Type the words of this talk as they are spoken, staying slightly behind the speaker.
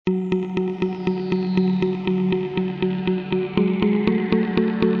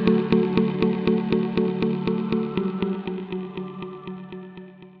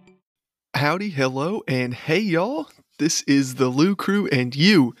howdy, hello, and hey, y'all. This is the Lou Crew and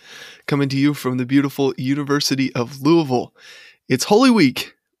you coming to you from the beautiful University of Louisville. It's Holy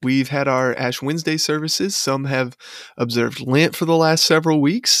Week. We've had our Ash Wednesday services. Some have observed Lent for the last several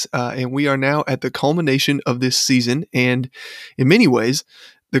weeks, and we are now at the culmination of this season, and in many ways,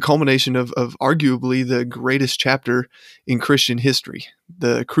 the culmination of arguably the greatest chapter in Christian history,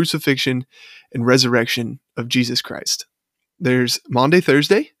 the crucifixion and resurrection of Jesus Christ. There's Maundy,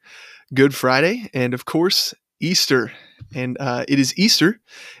 Thursday, Good Friday, and of course, Easter. And it is Easter,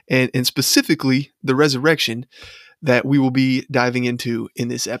 and specifically the resurrection, that we will be diving into in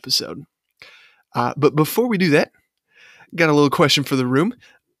this episode. But before we do that, got a little question for the room.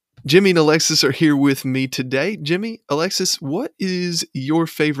 Jimmy and Alexis are here with me today. Jimmy, Alexis, what is your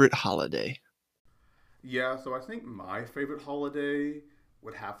favorite holiday? Yeah, so I think my favorite holiday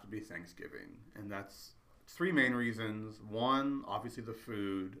would have to be Thanksgiving, and that's three main reasons. One, obviously the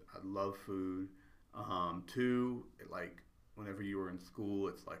food. I love food. Two, whenever you were in school,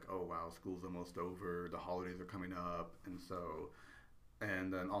 it's like, oh wow, school's almost over. The holidays are coming up,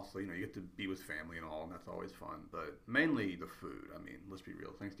 and then also, you get to be with family and all, and that's always fun. But mainly the food. I mean, let's be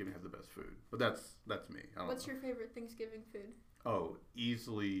real. Thanksgiving has the best food. But that's me. What's your favorite Thanksgiving food? Oh,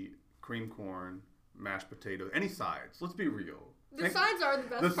 easily cream corn, mashed potatoes, any sides. Let's be real. The sides are the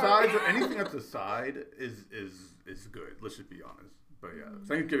best The part. sides, anything that's a side is good. Let's just be honest. But yeah,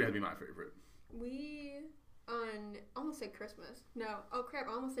 Thanksgiving would be my favorite. We almost said Christmas. No, oh crap,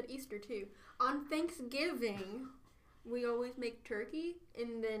 I almost said Easter too. On Thanksgiving, we always make turkey,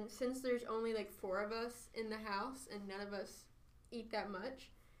 and then since there's only like 4 of us in the house and none of us eat that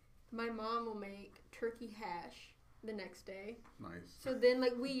much, my mom will make turkey hash the next day. Nice. So then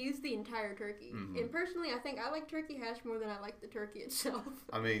we use the entire turkey. Mm-hmm. And personally, I think I like turkey hash more than I like the turkey itself.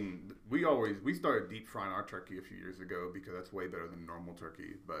 I mean, we started deep frying our turkey a few years ago because that's way better than normal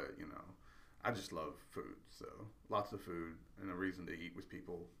turkey. But, I just love food. So lots of food and a reason to eat with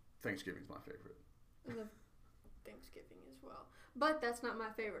people. Thanksgiving's my favorite. I love Thanksgiving as well. But that's not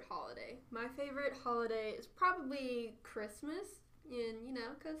my favorite holiday. My favorite holiday is probably Christmas. And,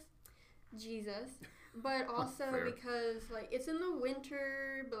 because Jesus. But also because, it's in the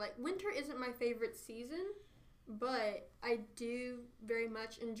winter, but, winter isn't my favorite season, but I do very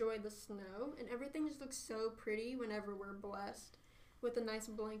much enjoy the snow, and everything just looks so pretty whenever we're blessed with a nice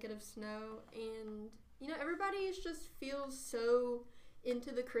blanket of snow, and, everybody just feels so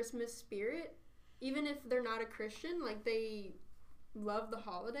into the Christmas spirit, even if they're not a Christian, they love the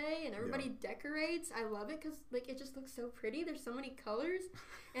holiday, and everybody decorates. I love it because it just looks so pretty. There's so many colors,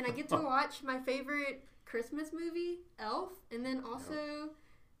 and I get to watch my favorite Christmas movie, Elf, and then also,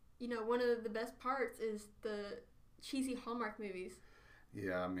 one of the best parts is the cheesy Hallmark movies.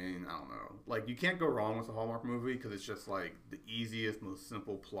 Yeah, I mean, I don't know. You can't go wrong with a Hallmark movie because it's just the easiest, most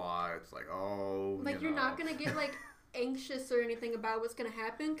simple plot. It's you're not gonna get anxious or anything about what's going to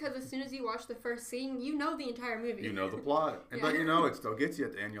happen because as soon as you watch the first scene, you know the entire movie. You know the plot. And but it still gets you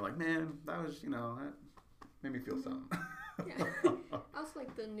at the end. You're like, man, that was, that made me feel something. Yeah. I also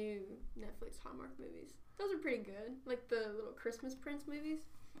like the new Netflix Hallmark movies. Those are pretty good. The little Christmas Prince movies.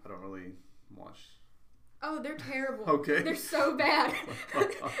 I don't really watch. Oh, they're terrible. Okay. They're so bad.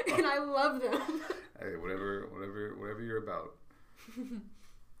 And I love them. Hey, whatever you're about.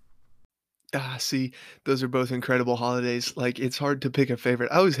 See, those are both incredible holidays. It's hard to pick a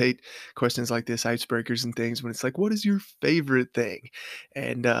favorite. I always hate questions like this, icebreakers and things, when it's what is your favorite thing?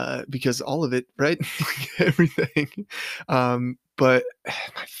 And because all of it, right? Everything. But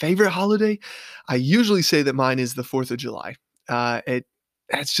my favorite holiday, I usually say that mine is the 4th of July.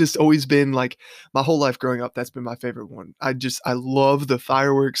 That's just always been my whole life growing up. That's been my favorite one. I love the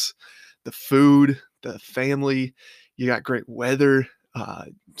fireworks, the food, the family. You got great weather.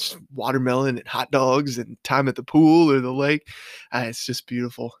 Watermelon and hot dogs and time at the pool or the lake. It's just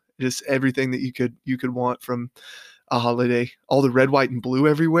beautiful. Just everything that you could want from a holiday. All the red, white, and blue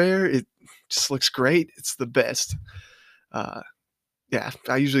everywhere. It just looks great. It's the best. Yeah,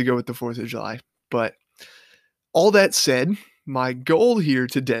 I usually go with the 4th of July. But all that said, my goal here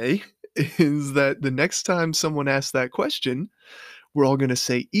today is that the next time someone asks that question, we're all going to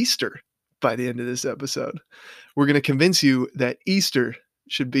say Easter by the end of this episode. We're going to convince you that Easter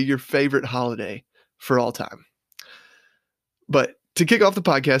should be your favorite holiday for all time. But to kick off the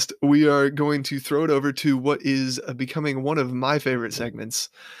podcast, we are going to throw it over to what is becoming one of my favorite segments,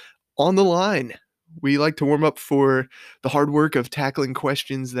 On the Line. We like to warm up for the hard work of tackling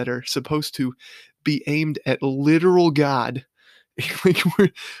questions that are supposed to be aimed at literal God.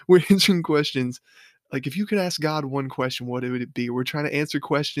 We're answering questions. If you could ask God one question, what would it be? We're trying to answer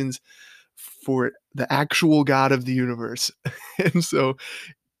questions for the actual God of the universe. And so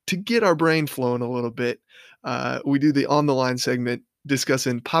to get our brain flowing a little bit, we do the On the Line segment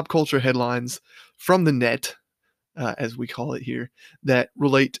discussing pop culture headlines from the net, as we call it here, that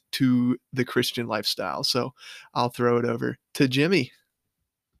relate to the Christian lifestyle. So I'll throw it over to Jimmy.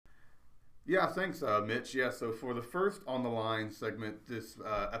 Yeah, thanks, Mitch. Yeah, so for the first On the Line segment this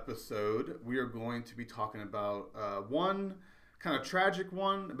episode, we are going to be talking about one kind of tragic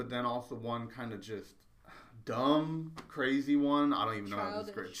one, but then also one kind of just dumb, crazy one. I don't even know how to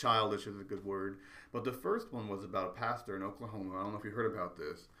describe it. Childish is a good word. But the first one was about a pastor in Oklahoma. I don't know if you heard about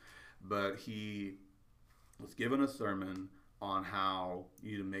this, but he was given a sermon on how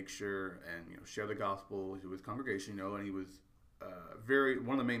you to make sure and share the gospel to his congregation. And he was one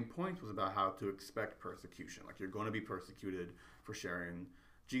of the main points was about how to expect persecution. Like, you're going to be persecuted for sharing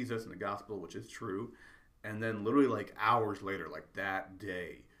Jesus and the gospel, which is true. And then literally like hours later, like that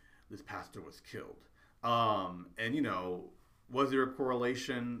day, this pastor was killed. And was there a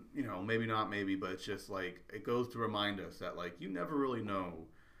correlation? Maybe not, maybe, but it's just like it goes to remind us that like you never really know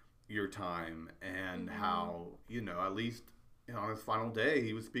your time and how at least on his final day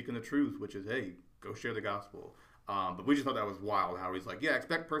he was speaking the truth, which is, hey, go share the gospel. But we just thought that was wild how he's like, yeah,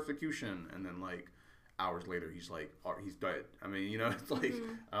 expect persecution, and then like hours later he's like, oh, he's dead. I mean, it's like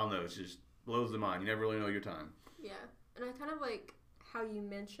I don't know, it just blows the mind. You never really know your time. Yeah, and I kind of like how you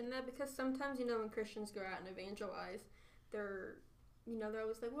mentioned that, because sometimes when Christians go out and evangelize, they're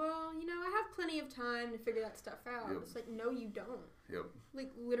always like, well, I have plenty of time to figure that stuff out. Yep. It's like, no, you don't. Yep.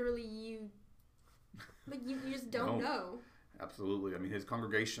 Like, literally, you just don't know. Absolutely. I mean, his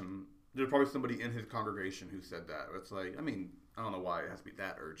congregation, there's probably somebody in his congregation who said that. It's like, I mean, I don't know why it has to be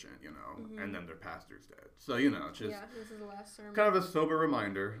that urgent, and then their pastor's dead. So, it's just this is the last sermon. Kind of a sober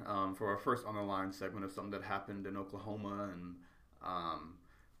reminder for our first On the Line segment of something that happened in Oklahoma. And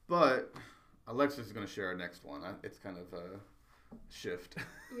but Alexis is going to share our next one. It's kind of a shift.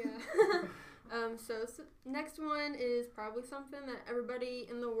 Yeah. So next one is probably something that everybody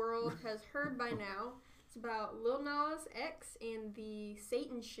in the world has heard by now. It's about Lil Nas X and the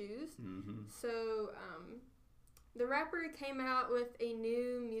Satan shoes. Mm-hmm. So the rapper came out with a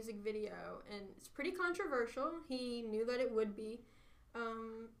new music video, and it's pretty controversial. He knew that it would be.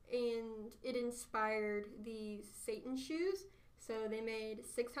 And it inspired the Satan shoes. So they made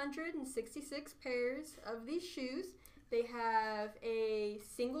 666 pairs of these shoes. They have a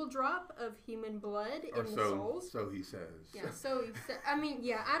single drop of human blood in the soles. So he says. Yeah, so he said. I mean,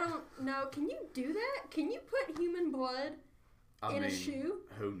 yeah, I don't know. Can you do that? Can you put human blood in a shoe?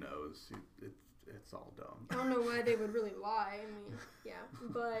 Who knows? It's all dumb. I don't know why they would really lie. I mean, yeah.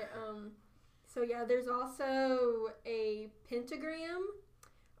 But, so yeah, there's also a pentagram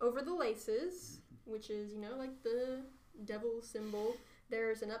over the laces, which is, like the devil symbol.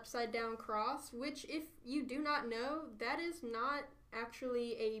 There's an upside down cross, which, if you do not know, that is not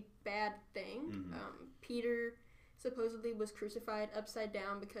actually a bad thing. Mm-hmm. Peter supposedly was crucified upside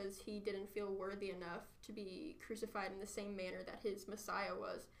down because he didn't feel worthy enough to be crucified in the same manner that his Messiah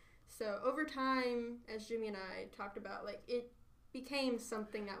was. So over time, as Jimmy and I talked about, like, it became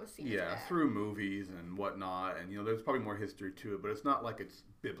something that was seen as bad. Through movies and whatnot, and there's probably more history to it, but it's not like it's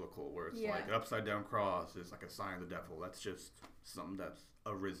biblical where it's like an upside down cross is like a sign of the devil. That's just something that's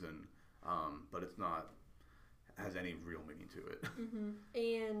arisen, but it's not has any real meaning to it. Mm-hmm.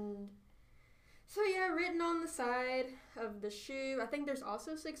 And so written on the side of the shoe, I think there's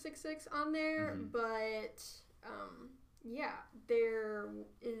also 666 on there, but there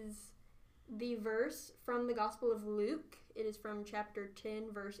is the verse from the Gospel of Luke. It is from chapter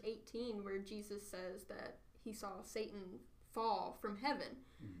 10, verse 18, where Jesus says that he saw Satan fall from heaven.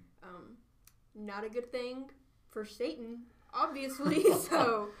 Not a good thing for Satan, obviously.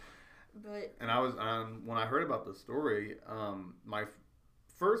 And I was when I heard about the story, my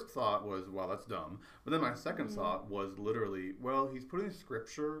first thought was, well, that's dumb. But then my second thought was literally, well, he's putting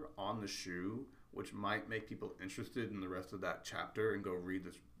scripture on the shoe, which might make people interested in the rest of that chapter and go read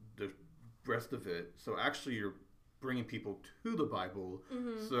the rest of it. So actually, you're bringing people to the Bible.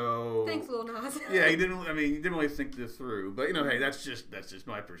 Mm-hmm. So thanks, Lil Nas. Yeah, he didn't really think this through. But hey, that's just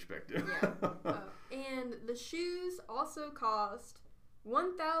my perspective. Yeah. And the shoes also cost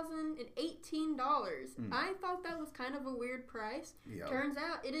 $1,018. I thought that was kind of a weird price. Yeah. Turns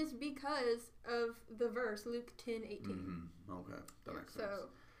out it is because of the verse Luke 10:18. Mm-hmm. Okay, that makes sense. So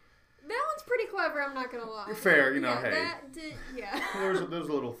that one's pretty clever. I'm not gonna lie. Fair, hey. That did, there's a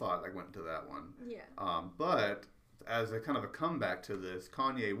little thought that went into that one. Yeah. But as a kind of a comeback to this,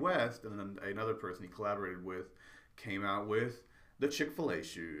 Kanye West and then another person he collaborated with came out with the Chick-fil-A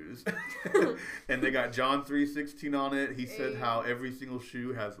shoes. And they got John 3:16 on it. He said how every single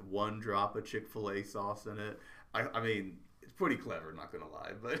shoe has one drop of Chick-fil-A sauce in it. I mean, It's pretty clever, not gonna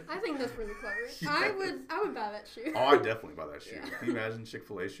lie. But I think that's really clever. Yes. I would buy that shoe. Oh, I'd definitely buy that shoe. Yeah. Can you imagine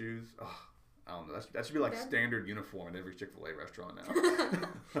Chick-fil-A shoes? Oh, I don't know. That should be like standard uniform in every Chick-fil-A restaurant now.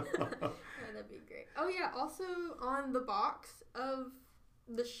 Yeah, that'd be great. Oh yeah, also on the box of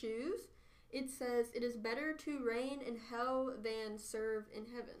the shoes, it says it is better to reign in hell than serve in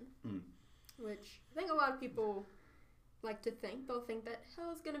heaven. Which I think a lot of people like to think. They'll think that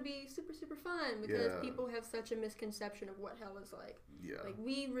hell is going to be super, super fun because people have such a misconception of what hell is like. Yeah. Like,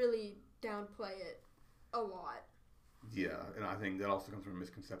 we really downplay it a lot. Yeah, and I think that also comes from a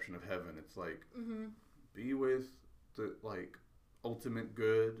misconception of heaven. It's like, be with the, like, ultimate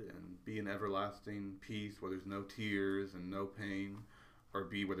good and be in everlasting peace where there's no tears and no pain, or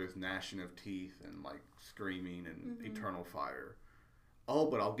be where there's gnashing of teeth and, like, screaming and eternal fire. Oh,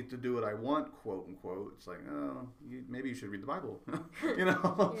 but I'll get to do what I want, quote unquote. It's like, oh, maybe you should read the Bible. You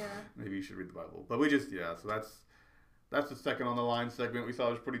know? Yeah. Maybe you should read the Bible. But we just, so that's the second on the line segment. We thought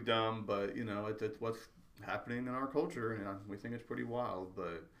it was pretty dumb, but, you know, it's what's happening in our culture, and we think it's pretty wild.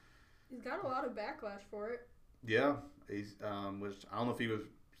 But he's got a lot of backlash for it. Yeah, he's which I don't know if he was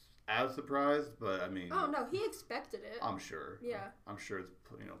as surprised, but I mean, oh no, he expected it. I'm sure. Yeah, I'm sure it's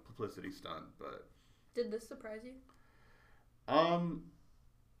publicity stunt. But did this surprise you? I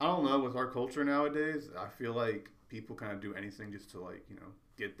don't know. With our culture nowadays, I feel like people kind of do anything just to, like,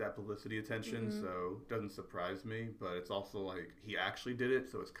 get that publicity attention. So it doesn't surprise me, but it's also like he actually did it,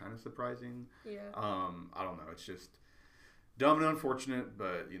 so it's kind of surprising. Yeah. I don't know. It's just dumb and unfortunate,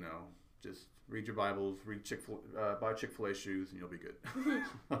 but just read your Bibles, buy Chick-fil-A shoes, and you'll be good.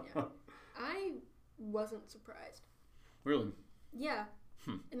 Yeah. I wasn't surprised. Really? Yeah.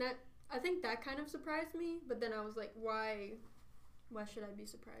 And I think that kind of surprised me, but then I was like, why should I be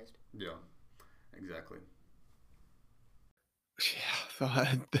surprised? Yeah, exactly. Yeah,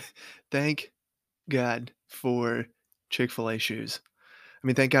 thank God for Chick-fil-A shoes. I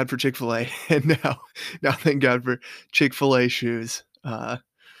mean, thank God for Chick-fil-A, and now thank God for Chick-fil-A shoes. I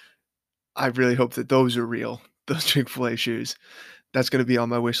really hope that those are real, those Chick-fil-A shoes. That's going to be on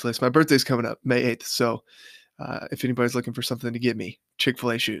my wish list. My birthday's coming up, May 8th, so if anybody's looking for something to get me,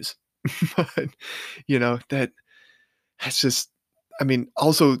 Chick-fil-A shoes. But, that's just, I mean,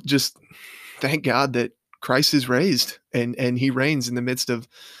 also just thank God that Christ is raised and he reigns in the midst of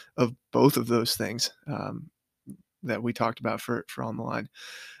both of those things that we talked about for on the line.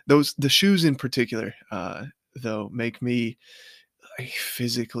 The shoes in particular, though, make me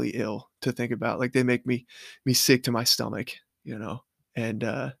physically ill to think about. Like, they make me sick to my stomach, and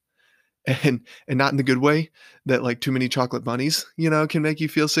not in the good way that, like, too many chocolate bunnies, can make you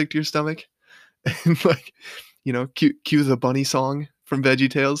feel sick to your stomach. And, like, cue the bunny song from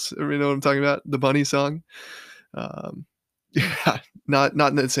VeggieTales. You know what I'm talking about? The bunny song. Yeah, not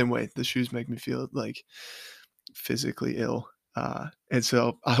in the same way. The shoes make me feel like physically ill. And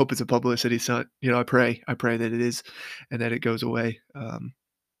so I hope it's a publicity stunt. I pray that it is, and that it goes away. And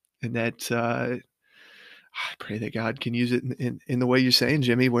that I pray that God can use it in the way you're saying,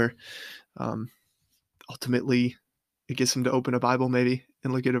 Jimmy, where ultimately it gets them to open a Bible maybe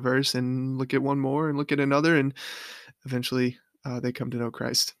and look at a verse and look at one more and look at another, and eventually they come to know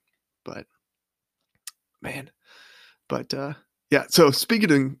Christ. But yeah. So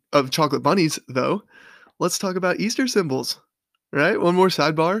speaking of chocolate bunnies, though, let's talk about Easter symbols. Right? One more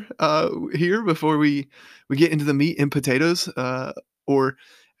sidebar here before we get into the meat and potatoes, or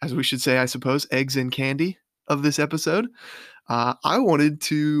as we should say, I suppose, eggs and candy of this episode. I wanted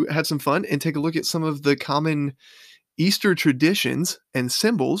to have some fun and take a look at some of the common Easter traditions and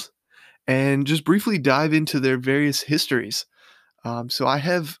symbols and just briefly dive into their various histories. So I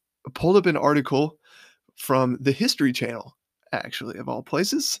have pulled up an article from the History Channel, actually, of all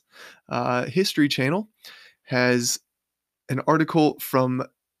places. History Channel has an article from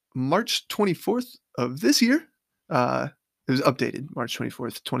March 24th of this year. It was updated March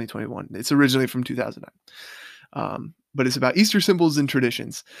 24th, 2021. It's originally from 2009. But it's about Easter symbols and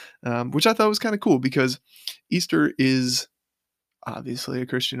traditions, which I thought was kind of cool because Easter is obviously a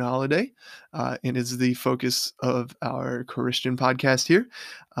Christian holiday and is the focus of our Christian podcast here.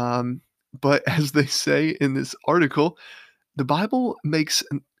 But as they say in this article, the Bible makes,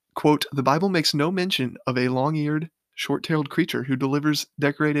 quote, the Bible makes no mention of a long-eared, short-tailed creature who delivers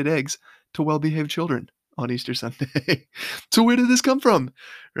decorated eggs to well-behaved children on Easter Sunday. So where did this come from?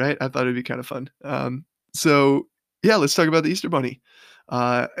 Right? I thought it'd be kind of fun. So yeah, let's talk about the Easter Bunny.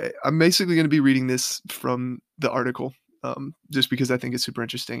 I'm basically going to be reading this from the article just because I think it's super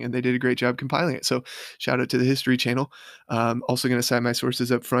interesting and they did a great job compiling it. So shout out to the History Channel. Also going to cite my sources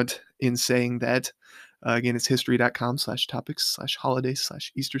up front in saying that, again, it's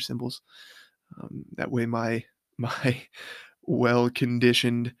history.com/topics/holidays/Easter symbols. That way my my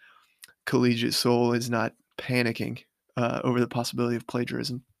well-conditioned collegiate soul is not panicking over the possibility of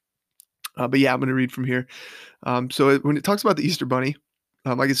plagiarism. But yeah, I'm going to read from here. When it talks about the Easter Bunny,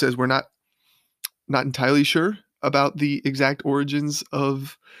 like it says, we're not entirely sure about the exact origins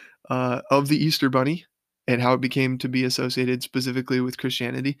of the Easter Bunny and how it became to be associated specifically with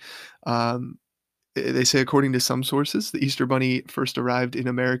Christianity. They say, according to some sources, the Easter Bunny first arrived in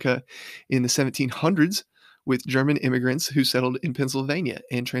America in the 1700s with German immigrants who settled in Pennsylvania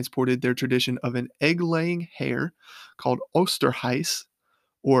and transported their tradition of an egg-laying hare called Osterhais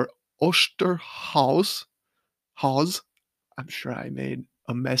or Osterhaus. Haus. I'm sure I made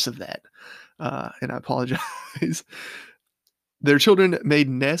a mess of that, and I apologize. Their children made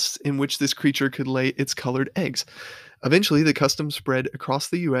nests in which this creature could lay its colored eggs. Eventually, the custom spread across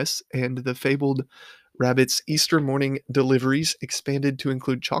the U.S., and the fabled rabbit's Easter morning deliveries expanded to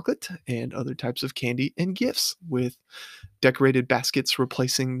include chocolate and other types of candy and gifts, with decorated baskets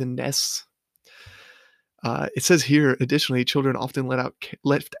replacing the nests. It says here, additionally, children often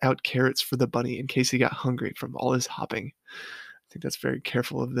left out carrots for the bunny in case he got hungry from all his hopping. I think that's very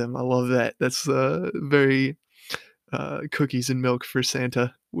careful of them. I love that. That's very cookies and milk for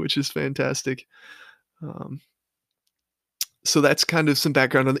Santa, which is fantastic. So that's kind of some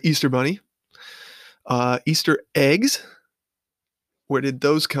background on the Easter Bunny. Easter eggs, where did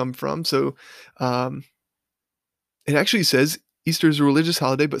those come from? So it actually says Easter is a religious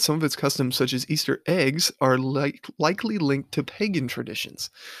holiday, but some of its customs, such as Easter eggs, are likely linked to pagan traditions.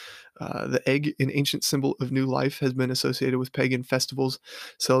 The egg, an ancient symbol of new life, has been associated with pagan festivals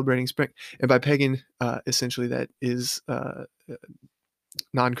celebrating spring. And by pagan, essentially that is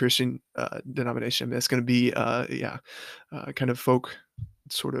non-Christian denomination. I mean, that's going to be, kind of folk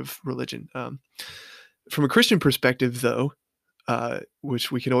sort of religion. From a Christian perspective, though,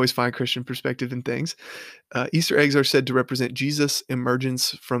 which we can always find Christian perspective in things, Easter eggs are said to represent Jesus'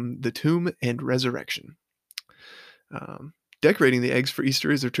 emergence from the tomb and resurrection. Decorating the eggs for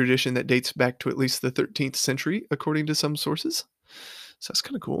Easter is a tradition that dates back to at least the 13th century, according to some sources. So that's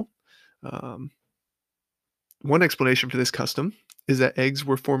kind of cool. One explanation for this custom is that eggs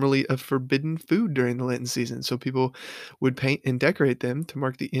were formerly a forbidden food during the Lenten season, so people would paint and decorate them to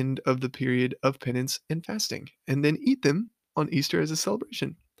mark the end of the period of penance and fasting, and then eat them on Easter as a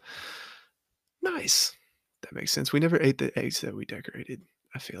celebration. Nice. That makes sense. We never ate the eggs that we decorated,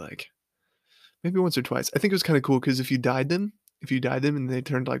 I feel like. Maybe once or twice. I think it was kind of cool because if you dyed them and they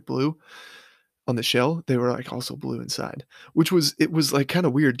turned like blue on the shell, they were like also blue inside, it was like kind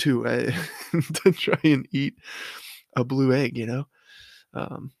of weird too, to try and eat a blue egg, you know?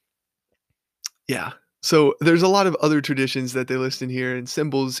 Yeah. So there's a lot of other traditions that they list in here and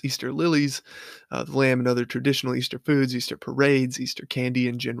symbols, Easter lilies, the lamb and other traditional Easter foods, Easter parades, Easter candy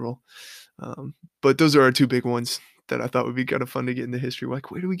in general. But those are our two big ones that I thought would be kind of fun to get into history. Like,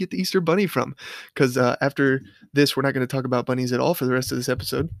 where do we get the Easter bunny from? Because after this, we're not going to talk about bunnies at all for the rest of this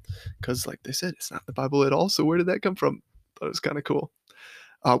episode. Because, like they said, it's not in the Bible at all. So where did that come from? Thought it was kind of cool.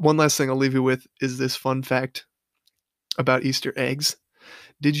 One last thing I'll leave you with is this fun fact about Easter eggs.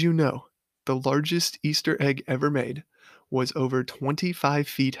 Did you know the largest Easter egg ever made was over 25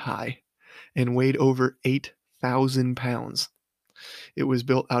 feet high and weighed over 8,000 pounds? It was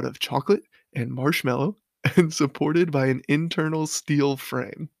built out of chocolate and marshmallow and supported by an internal steel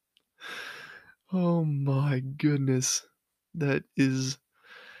frame. Oh my goodness. That is,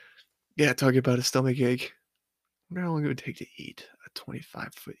 yeah, talking about a stomach ache. I wonder how long it would take to eat a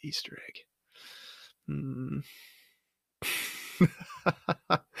 25-foot Easter egg.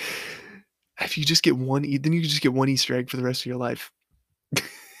 If you just get one, then you can just get one Easter egg for the rest of your life.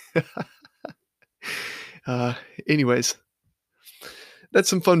 Anyways, that's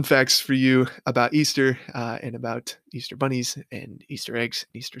some fun facts for you about Easter and about Easter bunnies and Easter eggs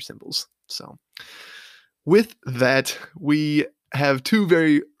and Easter symbols. So with that, we have two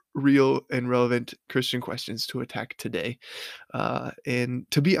very real and relevant Christian questions to attack today. And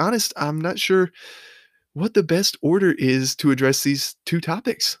to be honest, I'm not sure what the best order is to address these two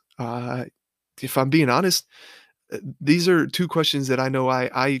topics. If I'm being honest, these are two questions that I know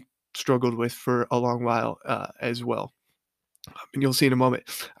I struggled with for a long while as well. And you'll see in a moment.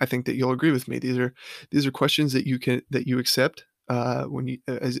 I think that you'll agree with me. These are questions that you accept when you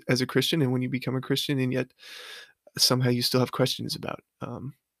as a Christian, and when you become a Christian, and yet somehow you still have questions about.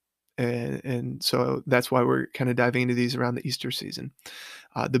 And so that's why we're kind of diving into these around the Easter season.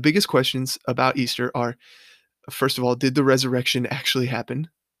 The biggest questions about Easter are, first of all, did the resurrection actually happen?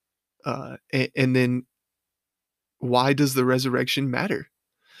 And then, why does the resurrection matter?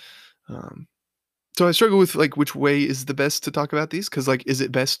 So I struggle with like which way is the best to talk about these, because like, is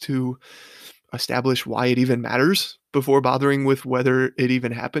it best to establish why it even matters before bothering with whether it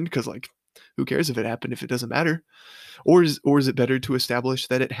even happened? Because, like, who cares if it happened if it doesn't matter? Or is it better to establish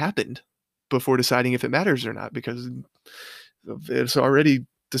that it happened before deciding if it matters or not? Because it's already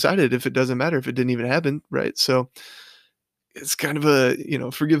decided if it doesn't matter if it didn't even happen, right? So it's kind of a,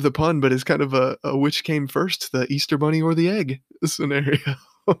 forgive the pun, but it's kind of a which came first, the Easter bunny or the egg scenario.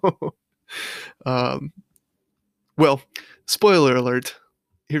 um, well, spoiler alert.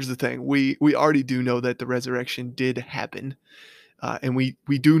 Here's the thing: we already do know that the resurrection did happen, and we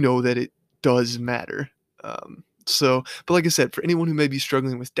do know that it does matter. But like I said, for anyone who may be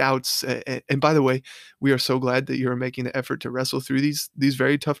struggling with doubts, and by the way, we are so glad that you're making the effort to wrestle through these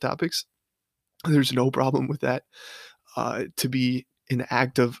very tough topics. There's no problem with that. To be an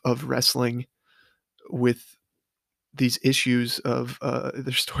act of wrestling with these issues of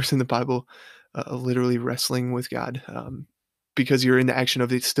there's stories in the Bible, literally wrestling with God, because you're in the action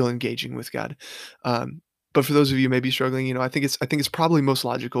of it, still engaging with God. Um, but for those of you who may be struggling, I think it's probably most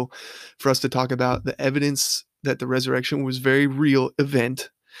logical for us to talk about the evidence that the resurrection was a very real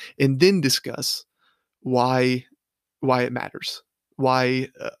event, and then discuss why why it matters, why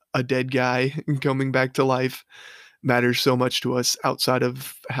a dead guy coming back to life matters so much to us outside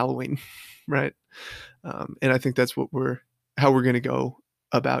of Halloween, right? And I think that's how we're going to go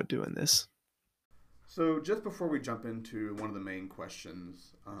about doing this. So, just before we jump into one of the main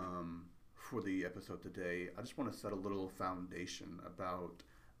questions for the episode today, I just want to set a little foundation about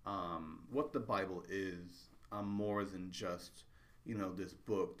what the Bible is, more than just this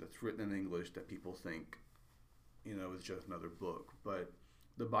book that's written in English that people think is just another book. But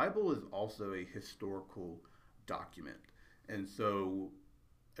the Bible is also a historical document, and so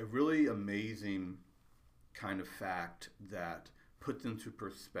a really amazing kind of fact that puts into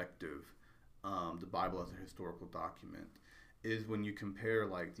perspective the Bible as a historical document is when you compare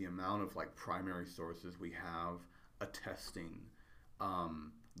like the amount of like primary sources we have attesting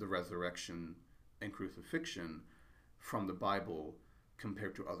the resurrection and crucifixion from the Bible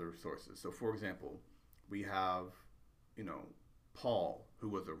compared to other sources. So, for example, we have, Paul, who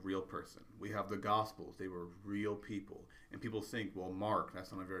was a real person. We have the Gospels; they were real people. And people think, well, Mark,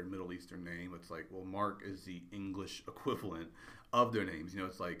 that's not a very Middle Eastern name. It's like, well, Mark is the English equivalent of their names.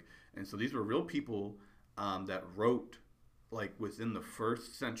 It's like, and so these were real people that wrote like within the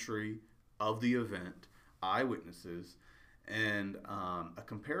first century of the event, eyewitnesses, and a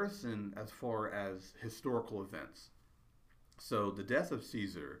comparison as far as historical events. So the death of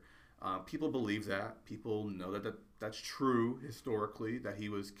Caesar, people believe that. People know that's true historically, that he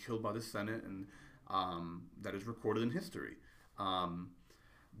was killed by the Senate, and that is recorded in history.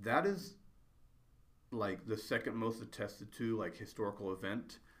 That is like the second most attested to like historical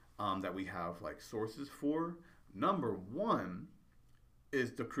event that we have like sources for. Number one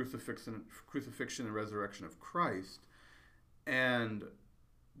is the crucifixion and resurrection of Christ, and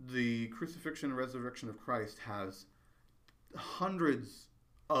the crucifixion and resurrection of Christ has hundreds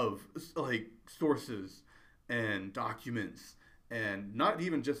of like sources and documents, and not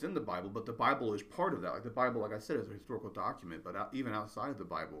even just in the Bible, but the Bible is part of that. Like the Bible, like I said, is a historical document, but even outside of the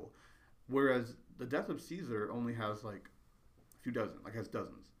Bible. Whereas the death of Caesar only has like a few dozen, like has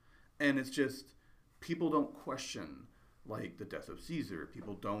dozens, and it's just people don't question like the death of Caesar.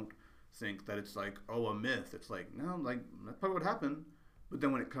 People don't think that it's like, oh, a myth. It's like, no, like that's probably what happened. But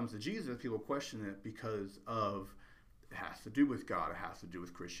then when it comes to Jesus, people question it because of it has to do with God. It has to do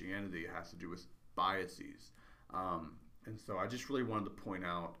with Christianity. It has to do with biases. And so I just really wanted to point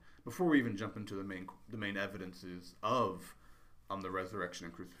out before we even jump into the main evidences of the resurrection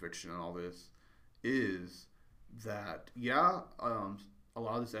and crucifixion and all this is that a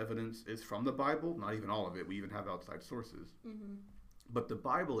lot of this evidence is from the Bible. Not even all of it. We even have outside sources. Mm-hmm. But the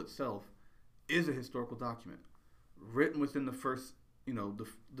Bible itself is a historical document written within the first,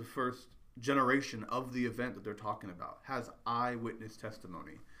 the first generation of the event that they're talking about, has eyewitness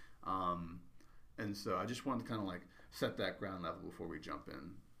testimony. And so I just wanted to kind of like set that ground level before we jump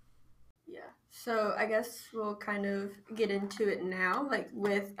in. Yeah. So I guess we'll kind of get into it now, like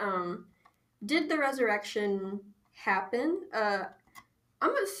with did the resurrection happen? I'm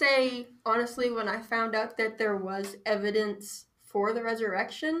going to say, honestly, when I found out that there was evidence for the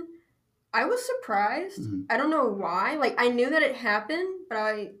resurrection, I was surprised. Mm-hmm. I don't know why. Like, I knew that it happened,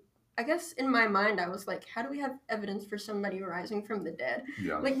 but I guess in my mind, I was like, how do we have evidence for somebody rising from the dead?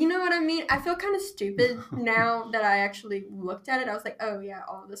 Yeah. Like, you know what I mean? I feel kind of stupid now that I actually looked at it. I was like, oh, yeah,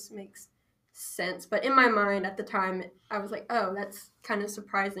 all of this makes sense. But in my mind at the time, I was like, oh, that's kind of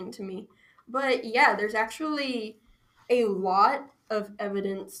surprising to me. But yeah, there's actually a lot of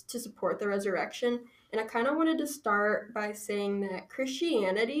evidence to support the resurrection. And I kind of wanted to start by saying that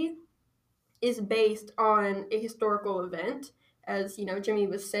Christianity is based on a historical event. As you know, Jimmy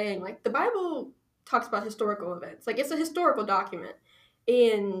was saying, like the Bible talks about historical events, like it's a historical document.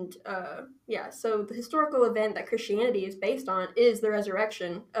 And so the historical event that Christianity is based on is the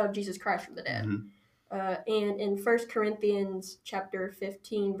resurrection of Jesus Christ from the dead. Mm-hmm. And in 1 Corinthians chapter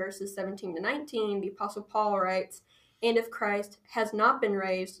 15, verses 17 to 19, the Apostle Paul writes, "And if Christ has not been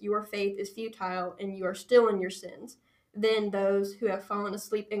raised, your faith is futile, and you are still in your sins. Then those who have fallen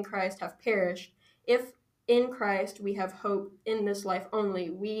asleep in Christ have perished. If in Christ we have hope in this life only,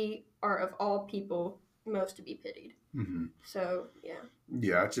 we are of all people most to be pitied." Mm-hmm. So, yeah.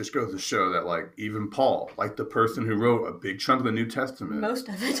 Yeah, it just goes to show that, like, even Paul, like the person who wrote a big chunk of the New Testament. Most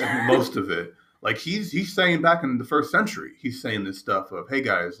of it. Most of it. Like, he's saying back in the first century, he's saying this stuff of, hey,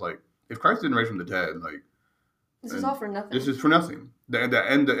 guys, like, if Christ didn't raise from the dead, like... This is all for nothing. This is for nothing. The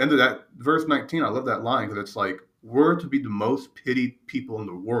end of that, verse 19, I love that line, because it's like, we're to be the most pitied people in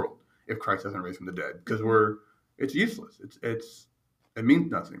the world if Christ hasn't raised from the dead, because it's useless. It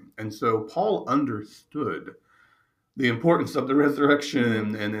means nothing. And so Paul understood the importance of the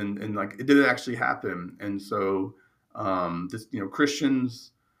resurrection and like, it did actually happen. And so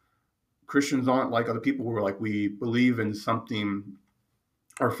Christians aren't like other people who are like, we believe in something,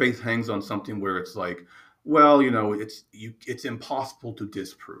 our faith hangs on something where it's like, well, it's impossible to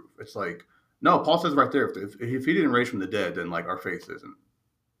disprove. It's like, no, Paul says right there, if he didn't raise from the dead, then like our faith isn't,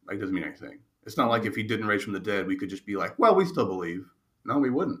 like, doesn't mean anything. It's not like if he didn't raise from the dead, we could just be like, well, we still believe. No, we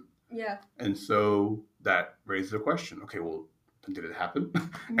wouldn't. Yeah. And so that raises a question. Okay, well, did it happen?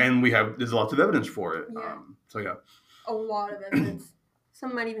 And there's lots of evidence for it. Yeah. A lot of evidence.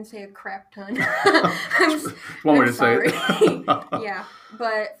 Some might even say a crap ton. One way to say it. Yeah.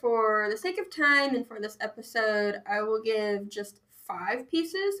 But for the sake of time and for this episode, I will give just 5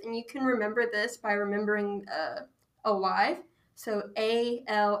 pieces. And you can remember this by remembering alive. So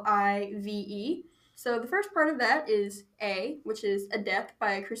ALIVE. So the first part of that is A, which is a death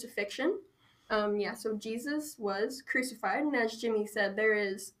by a crucifixion. So Jesus was crucified. And as Jimmy said, there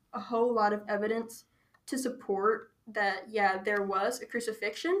is a whole lot of evidence to support that, there was a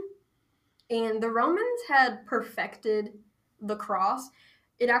crucifixion. And the Romans had perfected the cross.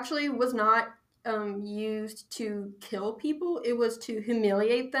 It actually was not used to kill people. It was to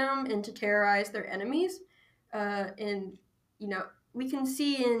humiliate them and to terrorize their enemies. We can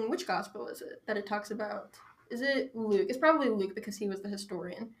see in which gospel is it that it talks about? Is it Luke? It's probably Luke because he was the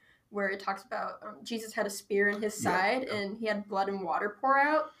historian, where it talks about Jesus had a spear in his side and he had blood and water pour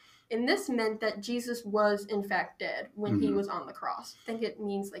out. And this meant that Jesus was, in fact, dead when he was on the cross. I think it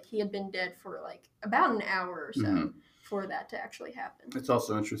means like he had been dead for like about an hour or so for that to actually happen. It's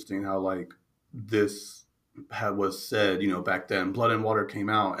also interesting how like this was said, back then, blood and water came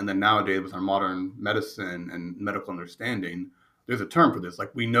out. And then nowadays with our modern medicine and medical understanding, there's a term for this. Like,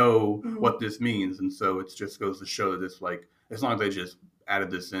 we know what this means. And so it just goes to show that this, like, as long as they just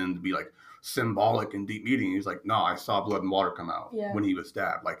added this in to be like symbolic and deep meaning, he's like, no, I saw blood and water come out when he was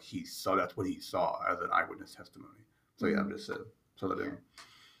stabbed. Like, that's what he saw as an eyewitness testimony. So yeah, I'm just so that in.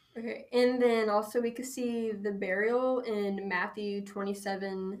 Okay, and then also we could see the burial in Matthew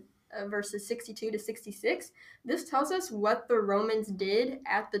 27 verses 62 to 66. This tells us what the Romans did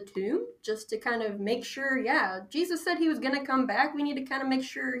at the tomb, just to kind of make sure, Jesus said he was going to come back. We need to kind of make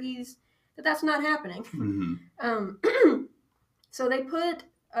sure that's not happening. So they put,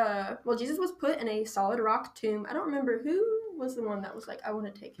 Jesus was put in a solid rock tomb. I don't remember who was the one that was like, I want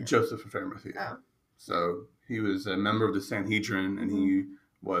to take him. Joseph of Arimathea. Oh. So he was a member of the Sanhedrin, and he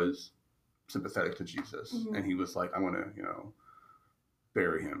was sympathetic to Jesus. And he was like, I want to,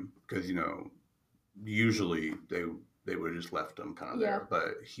 bury him. Because, usually they would have just left him kind of there.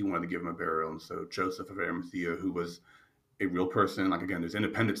 But he wanted to give him a burial. And so Joseph of Arimathea, who was a real person, like, again, there's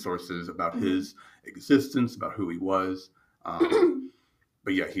independent sources about his existence, about who he was.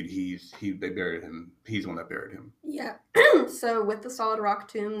 But yeah, they buried him. He's the one that buried him. Yeah. So with the solid rock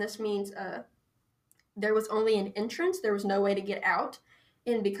tomb, this means there was only an entrance. There was no way to get out.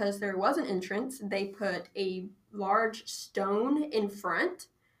 And because there was an entrance, they put a large stone in front.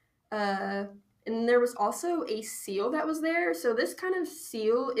 And there was also a seal that was there. So this kind of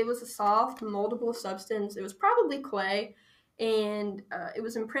seal, it was a soft, moldable substance. It was probably clay. And it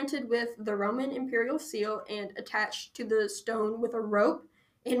was imprinted with the Roman imperial seal and attached to the stone with a rope.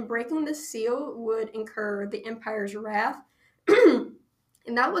 And breaking the seal would incur the empire's wrath.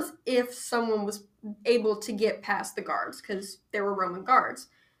 And that was if someone was able to get past the guards, because there were Roman guards.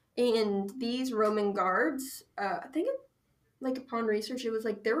 And these Roman guards, I think, upon research, it was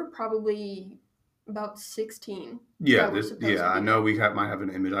like there were probably about 16. Yeah, I know might have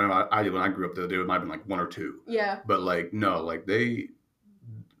an image. I know I did when I grew up, there might have been like 1 or 2. Yeah. But no,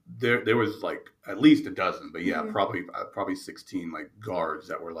 there was like at least a dozen, but yeah, Mhm. probably 16 like guards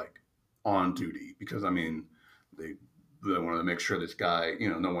that were like on duty because I mean they wanted to make sure this guy,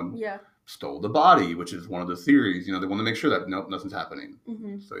 no one Yeah. stole the body, which is one of the theories. They want to make sure that nope, nothing's happening.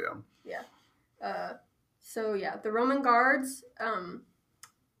 Mm-hmm. So yeah. Yeah. So yeah, the Roman guards,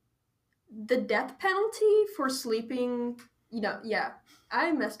 the death penalty for sleeping, yeah,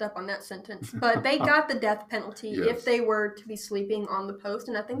 I messed up on that sentence, but they got the death penalty Yes. if they were to be sleeping on the post,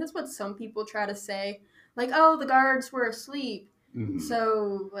 and I think that's what some people try to say, like, oh, the guards were asleep,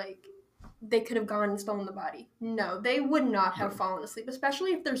 so like they could have gone and stolen the body. No, they would not have fallen asleep,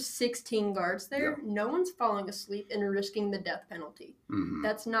 especially if there's 16 guards there. Yeah. No one's falling asleep and risking the death penalty. Mm-hmm.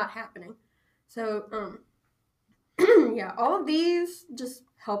 That's not happening. So, yeah, all of these just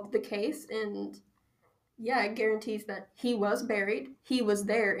help the case, and yeah, it guarantees that he was buried, he was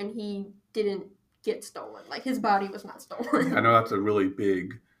there, and he didn't get stolen. Like, his body was not stolen. I know that's a really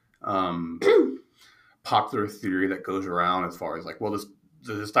big popular theory that goes around as far as like, well,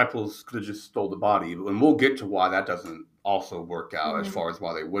 the disciples could have just stole the body, and we'll get to why that doesn't also work out as far as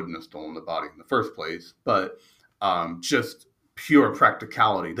why they wouldn't have stolen the body in the first place. But just pure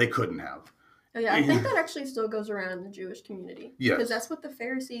practicality, they couldn't have. Oh, yeah, I think that actually still goes around in the Jewish community. Yes. Because that's what the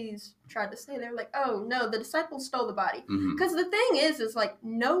Pharisees tried to say. They're like, oh, no, the disciples stole the body. Mm-hmm. Because the thing is like,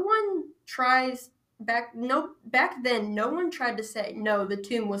 no one tries, back then, no one tried to say, no, the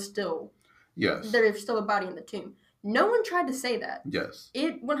tomb was still, yes, there's still a body in the tomb. No one tried to say that. Yes.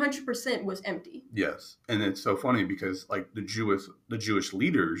 It 100% was empty. Yes. And it's so funny because like the Jewish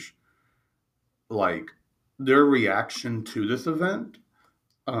leaders, like their reaction to this event,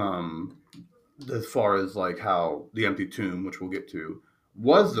 as far as like how the empty tomb, which we'll get to,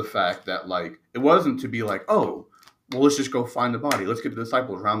 was the fact that like it wasn't to be like, oh, well, let's just go find the body. Let's get the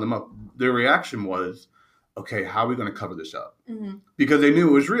disciples, round them up. Their reaction was, okay, how are we going to cover this up? Mm-hmm. Because they knew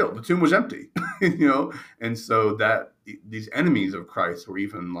it was real. The tomb was empty, and so that these enemies of Christ were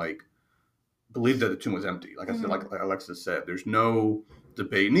even like believed that the tomb was empty. Like I said, like Alexis said, there's no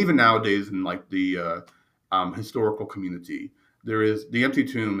debate, and even nowadays in like the historical community, there is the empty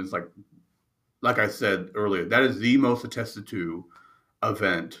tomb is like I said earlier, that is the most attested to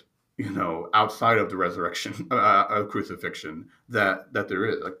event, outside of the resurrection, of crucifixion, that there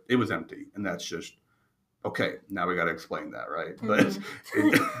is. Like it was empty, and that's just okay. Now we got to explain that, right? But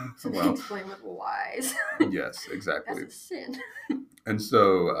well, explain with lies. Yes, exactly. That's a sin. And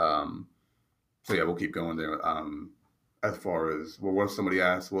so, so yeah, we'll keep going there. As far as, well, what if somebody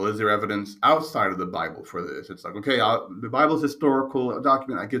asks, well, is there evidence outside of the Bible for this? It's like, okay, the Bible's historical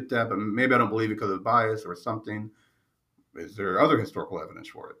document. I get that, but maybe I don't believe it because of bias or something. Is there other historical evidence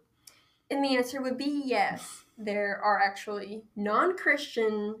for it? And the answer would be yes. There are actually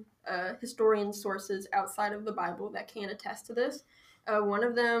non-Christian historian sources outside of the Bible that can attest to this. One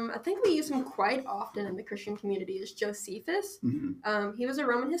of them, I think we use him quite often in the Christian community, is Josephus. Mm-hmm. He was a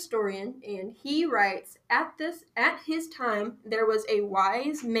Roman historian, and he writes, at his time, there was a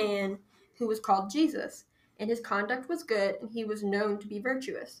wise man who was called Jesus, and his conduct was good, and he was known to be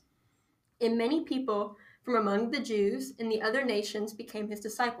virtuous. And many people from among the Jews and the other nations became his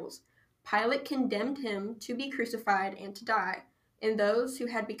disciples. Pilate condemned him to be crucified and to die, and those who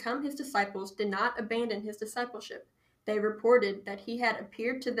had become his disciples did not abandon his discipleship. They reported that he had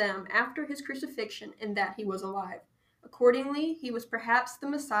appeared to them after his crucifixion and that he was alive. Accordingly, he was perhaps the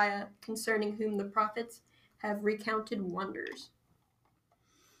Messiah, concerning whom the prophets have recounted wonders.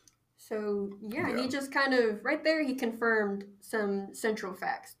 So, yeah, he just kind of, right there, he confirmed some central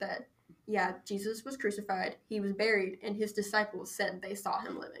facts that, yeah, Jesus was crucified, he was buried, and his disciples said they saw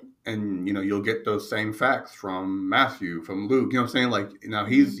him living. And, you'll get those same facts from Matthew, from Luke, you know what I'm saying? Like, now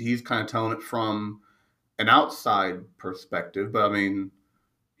he's kind of telling it from an outside perspective, but I mean,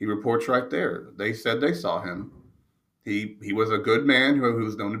 he reports right there. They said they saw him. He was a good man who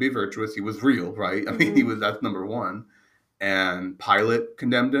was known to be virtuous. He was real, right? I mean, that's number one. And Pilate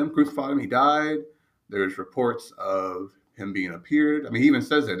condemned him, crucified him. He died. There's reports of him being appeared. I mean, he even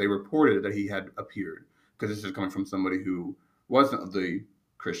says that they reported that he had appeared, because this is coming from somebody who wasn't of the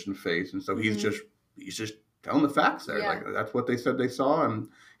Christian faith, and so he's just telling the facts there. Like that's what they said they saw, and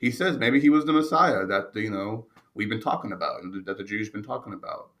he says maybe he was the Messiah that we've been talking about, and that the Jews been talking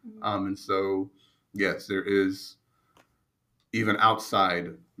about. And so yes, there is even outside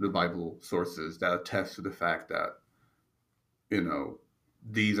the Bible sources that attest to the fact that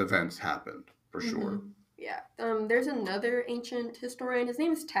these events happened for sure. Yeah. There's another ancient historian. His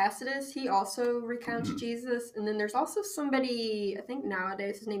name is Tacitus. He also recounts Jesus. And then there's also somebody, I think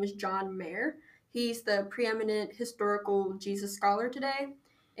nowadays, his name is John Mayer. He's the preeminent historical Jesus scholar today.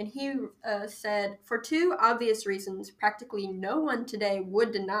 And he said, for two obvious reasons, practically no one today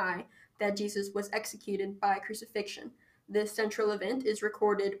would deny that Jesus was executed by crucifixion. This central event is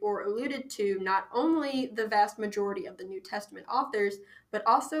recorded or alluded to not only the vast majority of the New Testament authors, but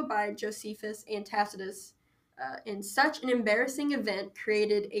also by Josephus and Tacitus. And such an embarrassing event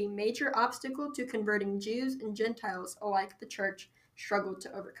created a major obstacle to converting Jews and Gentiles alike the church struggled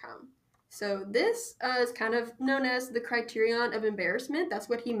to overcome. So this is kind of known as the criterion of embarrassment. That's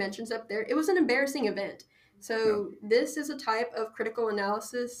what he mentions up there. It was an embarrassing event. So this is a type of critical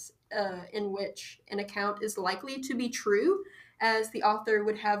analysis in which an account is likely to be true, as the author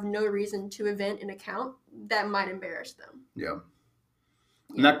would have no reason to invent an account that might embarrass them. Yeah.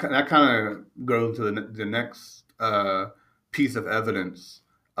 And that kind of goes to the next piece of evidence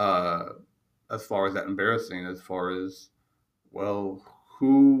as far as that embarrassing, as far as, well,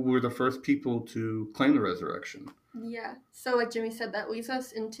 who were the first people to claim the resurrection? Yeah. So like Jimmy said, that leads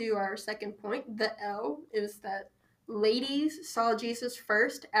us into our second point. The L is that ladies saw Jesus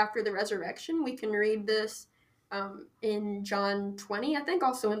first after the resurrection. We can read this in John 20, I think,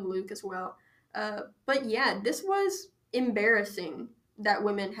 also in Luke as well. But yeah, this was embarrassing that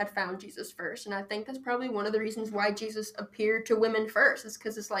women had found Jesus first. And I think that's probably one of the reasons why Jesus appeared to women first, is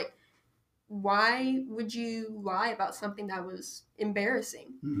because it's like, why would you lie about something that was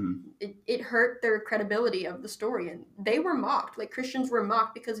embarrassing? Mm-hmm. It hurt their credibility of the story, and they were mocked. Like, Christians were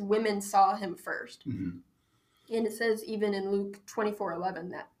mocked because women saw him first. Mm-hmm. And it says even in Luke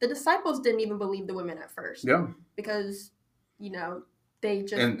 24:11 that the disciples didn't even believe the women at first. Yeah. Because, they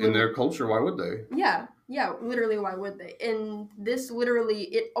just... And in their culture, why would they? Yeah, literally, why would they? And this literally,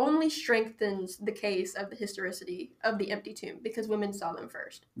 it only strengthens the case of the historicity of the empty tomb, because women saw them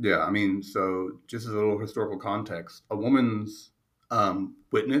first. Yeah, I mean, so just as a little historical context, a woman's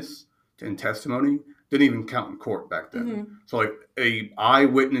witness and testimony didn't even count in court back then. Mm-hmm. So like a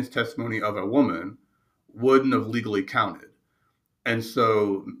eyewitness testimony of a woman wouldn't have legally counted. And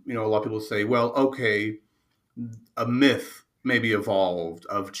so, a lot of people say, well, okay, a myth maybe evolved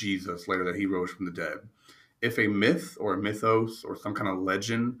of Jesus later that he rose from the dead. If a myth or a mythos or some kind of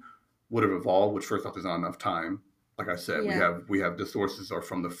legend would have evolved, which first off, there's not enough time. Like I said, we have the sources are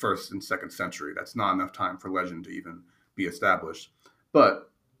from the 1st and 2nd century. That's not enough time for legend to even be established. But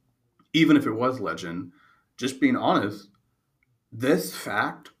even if it was legend, just being honest, this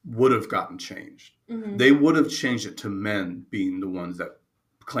fact would have gotten changed. Mm-hmm. They would have changed it to men being the ones that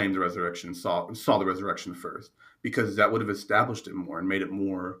claimed the resurrection, saw the resurrection first, because that would have established it more and made it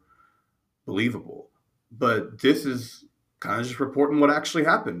more believable. But this is kind of just reporting what actually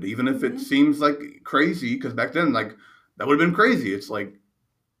happened, even if it seems like crazy, because back then, like, that would have been crazy. It's like,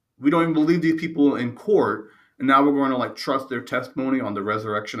 we don't even believe these people in court, and now we're going to like trust their testimony on the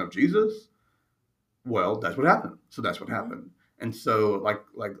resurrection of Jesus. Well, that's what happened. So that's what happened. And so,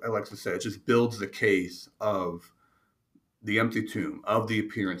 like Alexa said, it just builds the case of the empty tomb, of the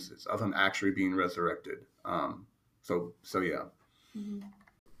appearances, of him actually being resurrected. So yeah. Mm-hmm.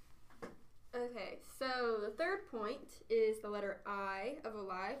 Okay, so the third point is the letter I of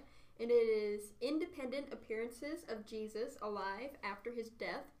alive, and it is independent appearances of Jesus alive after his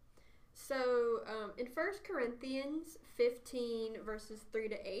death. So in 1 Corinthians 15, verses 3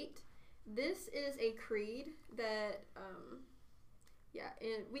 to 8, this is a creed that,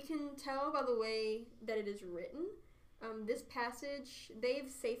 and we can tell by the way that it is written. This passage, they've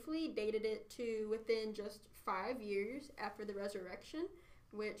safely dated it to within just 5 years after the resurrection,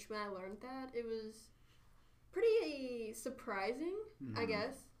 which when I learned that, it was pretty surprising, I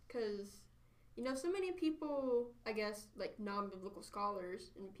guess, because, so many people, I guess, like non-biblical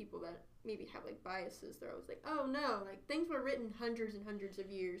scholars and people that maybe have like biases, they're always like, oh no, like things were written hundreds and hundreds of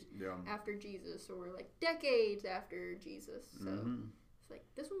years after Jesus, or like decades after Jesus. So it's like,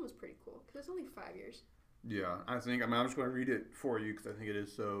 this one was pretty cool because it's only 5 years. Yeah, I'm just going to read it for you because I think it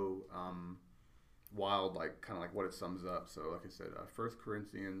is so wild, like kind of like what it sums up. So like I said, 1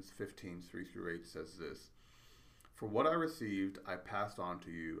 Corinthians 15, 3 through 8 says this: "For what I received, I passed on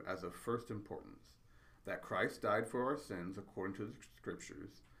to you as of first importance, that Christ died for our sins according to the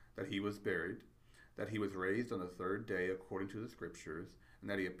Scriptures, that he was buried, that he was raised on the third day according to the Scriptures, and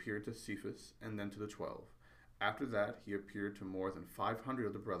that he appeared to Cephas and then to the 12. After that, he appeared to more than 500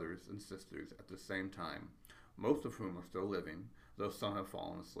 of the brothers and sisters at the same time, most of whom are still living, though some have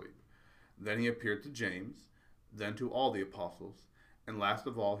fallen asleep. Then he appeared to James, then to all the apostles, and last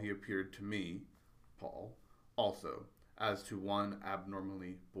of all he appeared to me, Paul, also, as to one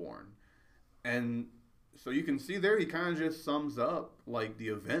abnormally born." And so you can see there he kind of just sums up like the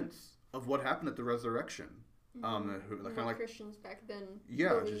events of what happened at the resurrection. Kind of like Christians back then.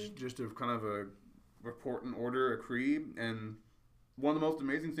 Yeah, just a kind of a report and order, a creed, and one of the most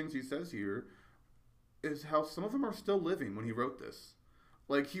amazing things he says here is how some of them are still living when he wrote this.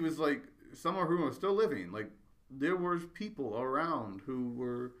 Like, he was like, some of whom are still living. Like, there was people around who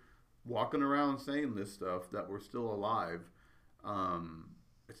were walking around saying this stuff that were still alive.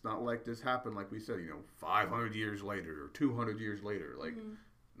 It's not like this happened, like we said, 500 years later or 200 years later. Like,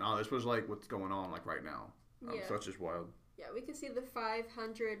 no, this was like what's going on, like right now. Yeah. So it's just wild. Yeah, we can see the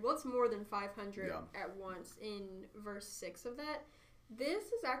 500. Well, it's more than 500 at once in verse 6 of that. This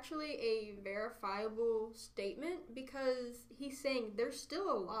is actually a verifiable statement because he's saying they're still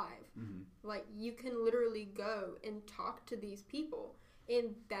alive. Like, you can literally go and talk to these people.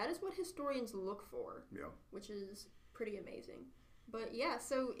 And that is what historians look for, which is pretty amazing. But yeah,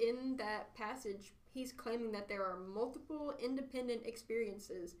 so in that passage, he's claiming that there are multiple independent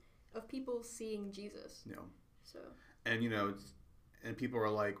experiences of people seeing Jesus. Yeah. So. And, and people are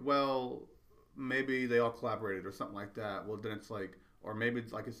like, well, maybe they all collaborated or something like that. Well, then it's like, or maybe,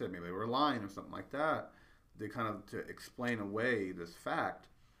 like I said, maybe they were lying or something like that. They kind of to explain away this fact.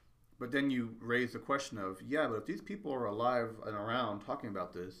 But then you raise the question of, yeah, but if these people are alive and around talking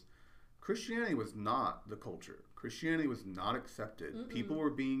about this, Christianity was not the culture. Christianity was not accepted. People were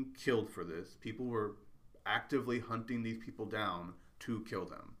being killed for this. People were actively hunting these people down to kill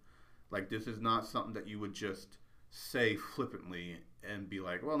them. Like, this is not something that you would just say flippantly and be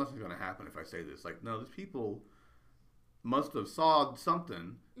like, well, nothing's going to happen if I say this. Like, no, these people must have saw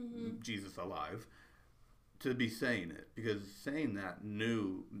something, Jesus alive, to be saying it. Because saying that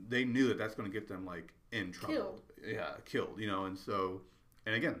they knew that that's going to get them, like, in trouble. Killed. Yeah, killed, and so,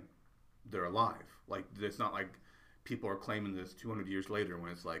 and again, they're alive. Like, it's not like people are claiming this 200 years later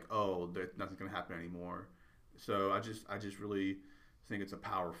when it's like, oh, nothing's going to happen anymore. So I just really think it's a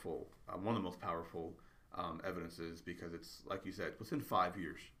powerful, one of the most powerful evidences, because it's, like you said, within 5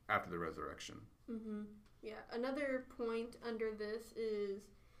 years after the resurrection. Yeah, another point under this is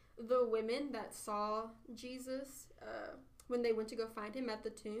the women that saw Jesus when they went to go find him at the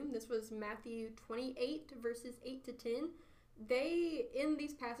tomb. This was Matthew 28, verses 8 to 10. They, in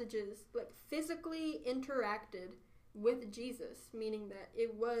these passages, like, physically interacted with Jesus, meaning that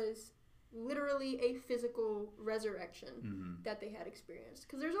it was literally a physical resurrection that they had experienced.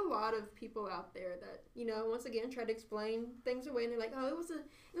 Because there's a lot of people out there that, once again, try to explain things away, and they're like, oh, it was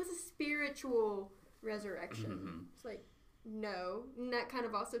a spiritual resurrection. It's like, no. And that kind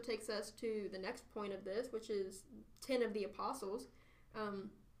of also takes us to the next point of this, which is 10 of the apostles.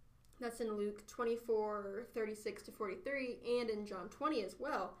 That's in Luke 24, 36 to 43, and in John 20 as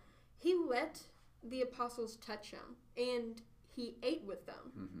well. He let the apostles touch him, and he ate with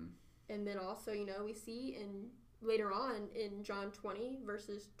them. And then also, we see later on in John 20,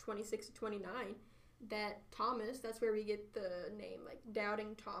 verses 26 to 29, that Thomas, that's where we get the name, like,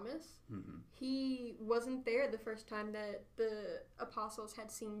 Doubting Thomas. He wasn't there the first time that the apostles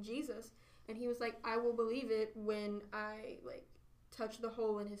had seen Jesus, and he was like, I will believe it when I, like, touch the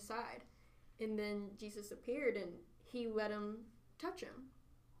hole in his side. And then Jesus appeared, and he let him touch him.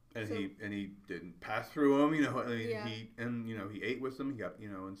 And he didn't pass through him, he ate with them, he got,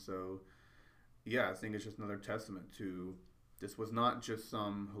 and so, yeah, I think it's just another testament to, this was not just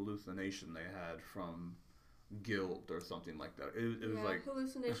some hallucination they had from guilt or something like that. It was like,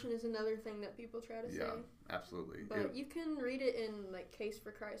 hallucination is another thing that people try to say. Yeah, absolutely. But you can read it in, like, Case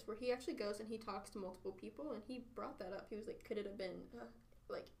for Christ, where he actually goes and he talks to multiple people, and he brought that up. He was like, could it have been,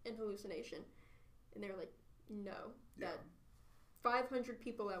 like, an hallucination? And they were like, no, that 500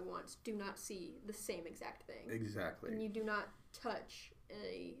 people at once do not see the same exact thing. Exactly. And you do not touch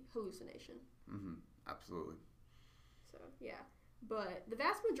a hallucination. Absolutely. So, yeah. But the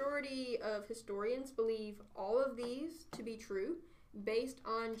vast majority of historians believe all of these to be true based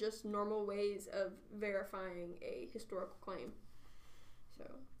on just normal ways of verifying a historical claim. So,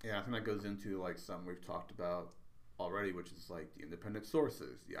 yeah, I think that goes into, like, some we've talked about already, which is, like, the independent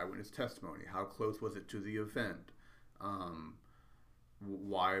sources, the eyewitness testimony, how close was it to the event,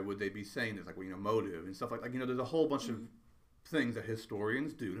 why would they be saying this, like, motive and stuff like that. There's a whole bunch of things that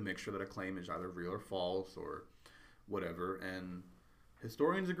historians do to make sure that a claim is either real or false or whatever, and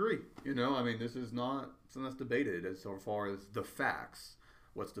historians agree. This is not something that's debated as far as the facts.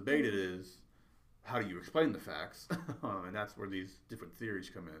 What's debated is, how do you explain the facts? And that's where these different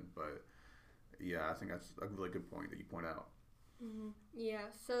theories come in. But yeah, I think that's a really good point that you point out. Yeah,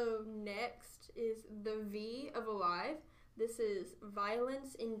 so next is the V of alive. This is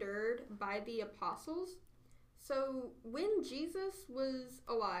violence endured by the apostles. So when Jesus was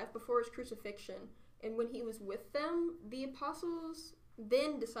alive before his crucifixion, and when he was with them, the apostles,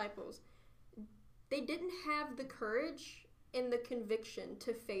 then disciples, they didn't have the courage and the conviction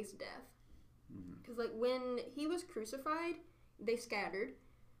to face death. Because, like, when he was crucified, they scattered.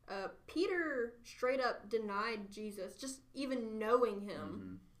 Peter straight up denied Jesus, just even knowing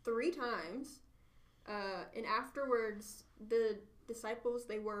him 3 times. And afterwards, the disciples,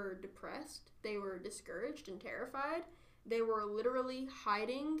 they were depressed, they were discouraged and terrified. They were literally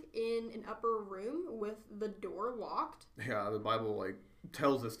hiding in an upper room with the door locked. Yeah, the Bible like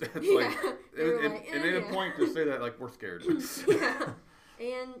tells us that. It made a point to say that like we're scared. Yeah.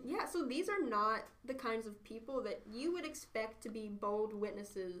 And yeah, so these are not the kinds of people that you would expect to be bold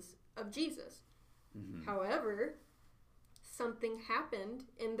witnesses of Jesus. However, something happened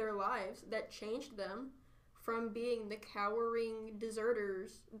in their lives that changed them from being the cowering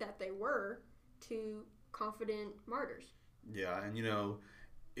deserters that they were to confident martyrs. Yeah, and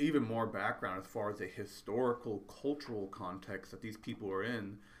even more background as far as a historical, cultural context that these people are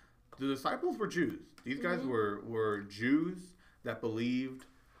in. The disciples were Jews. These guys were Jews that believed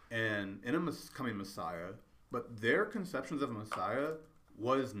in a coming Messiah, but their conceptions of a Messiah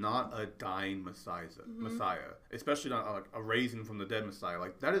was not a dying Messiah, especially not like a raising from the dead Messiah.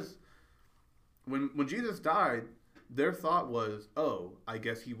 Like that is when Jesus died, their thought was, oh, I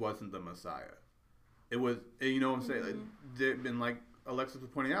guess he wasn't the Messiah. It was, I'm saying, and like Alexis was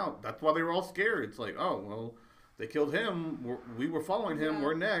pointing out, that's why they were all scared. It's like, oh, well, they killed him. We were following him. Yeah.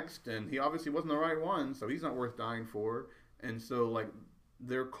 We're next, and he obviously wasn't the right one, so he's not worth dying for. And so, like,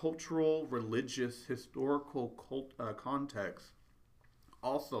 their cultural, religious, historical context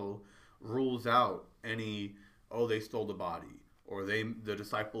also rules out any, oh, they stole the body, or the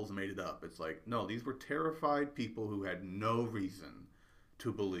disciples made it up. It's like, no, these were terrified people who had no reason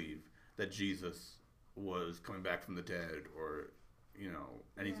to believe that Jesus was coming back from the dead or,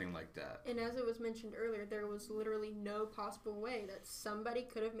 anything like that. And as it was mentioned earlier, there was literally no possible way that somebody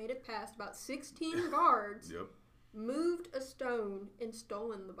could have made it past about 16 guards, moved a stone, and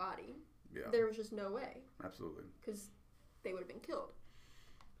stolen the body. Yeah. There was just no way. Absolutely. Because they would have been killed.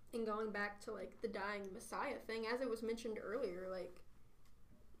 And going back to, like, the dying Messiah thing, as it was mentioned earlier, like,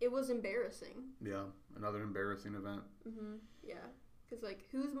 it was embarrassing. Yeah, another embarrassing event. Yeah, because, like,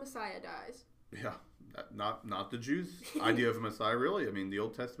 whose Messiah dies? Yeah, not the Jews' idea of a Messiah, really. I mean, the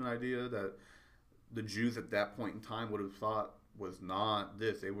Old Testament idea that the Jews at that point in time would have thought was not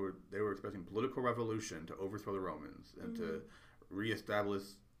this. They were expecting political revolution to overthrow the Romans and to reestablish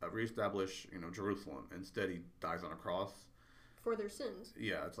Jerusalem. Instead, he dies on a cross for their sins.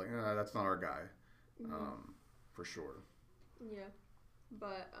 Yeah, it's like that's not our guy, for sure. Yeah,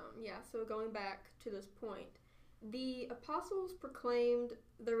 but So going back to this point, the apostles proclaimed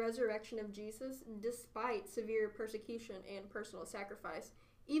the resurrection of Jesus despite severe persecution and personal sacrifice,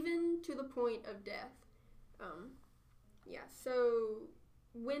 even to the point of death. So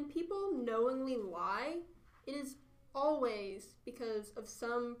when people knowingly lie, it is always because of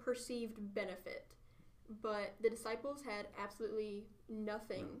some perceived benefit. But the disciples had absolutely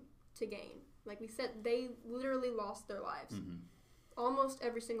nothing to gain. Like we said, they literally lost their lives. Almost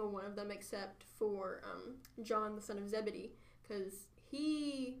every single one of them except for John, the son of Zebedee, because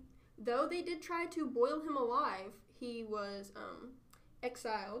though they did try to boil him alive, he was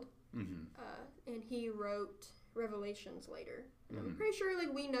exiled, and he wrote Revelations later. And I'm pretty sure,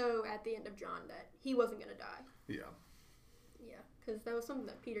 like, we know at the end of John that he wasn't going to die. Yeah. Yeah, because that was something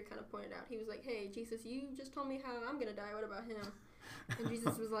that Peter kind of pointed out. He was like, hey, Jesus, you just told me how I'm going to die. What about him? And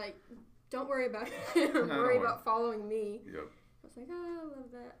Jesus was like, don't worry about him. Worry about following me. Yep. I was like, oh, I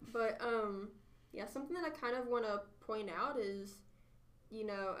love that. But, something that I kind of want to point out is,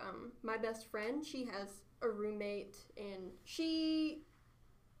 my best friend, she has a roommate, and she's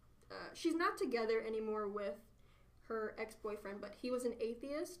not together anymore with her ex-boyfriend, but he was an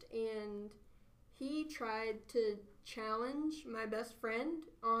atheist, and he tried to challenge my best friend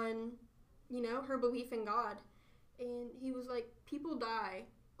on, her belief in God. And he was like, people die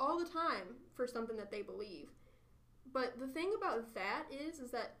all the time for something that they believe. But the thing about that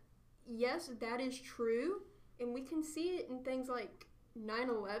is that, yes, that is true, and we can see it in things like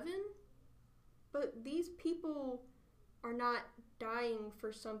 9/11, but these people are not dying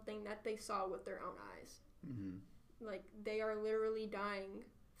for something that they saw with their own eyes. Like, they are literally dying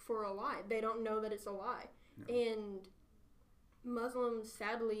for a lie. They don't know that it's a lie. No. And Muslims,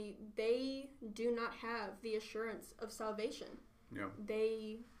 sadly, they do not have the assurance of salvation. Yeah.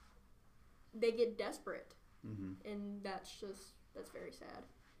 They get desperate. And that's very sad.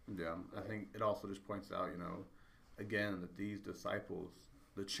 Yeah, I think it also just points out, again, that these disciples,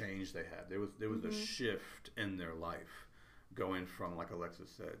 the change they had, there was a shift in their life, going from, like Alexis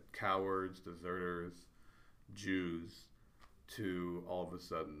said, cowards, deserters, Jews, to all of a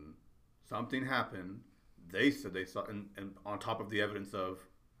sudden something happened. They said they saw, and on top of the evidence of,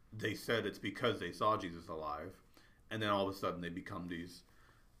 they said it's because they saw Jesus alive, and then all of a sudden they become these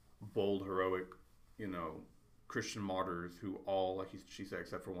bold, heroic, you know, Christian martyrs who all, like she said,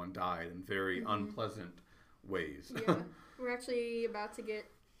 except for one, died in very unpleasant ways. Yeah, we're actually about to get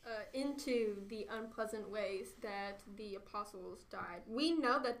into the unpleasant ways that the apostles died. We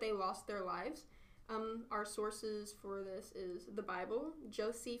know that they lost their lives. Our sources for this is the Bible,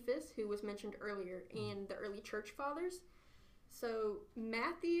 Josephus, who was mentioned earlier, and the early church fathers. So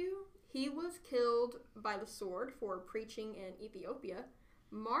Matthew, he was killed by the sword for preaching in Ethiopia.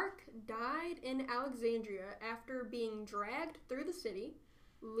 Mark died in Alexandria after being dragged through the city.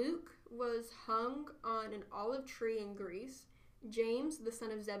 Luke was hung on an olive tree in Greece. James, the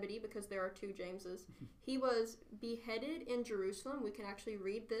son of Zebedee, because there are two Jameses, he was beheaded in Jerusalem. We can actually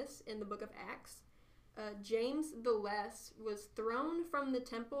read this in the book of Acts. James the Less was thrown from the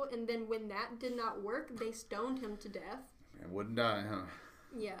temple, and then when that did not work, they stoned him to death. And wouldn't die, huh?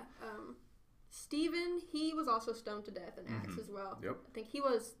 Yeah. Stephen, he was also stoned to death in Acts as well. Yep. I think he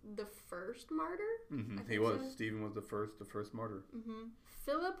was the first martyr. He was. So. Stephen was the first martyr.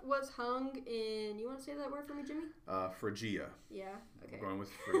 Philip was hung in, you want to say that word for me, Jimmy? Phrygia. Yeah, okay. We're going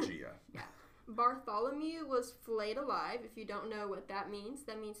with Phrygia. Yeah. Bartholomew was flayed alive. If you don't know what that means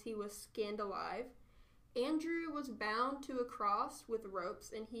he was skinned alive. Andrew was bound to a cross with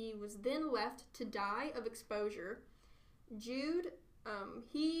ropes, and he was then left to die of exposure. Jude,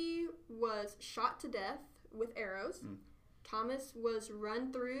 he was shot to death with arrows. Thomas was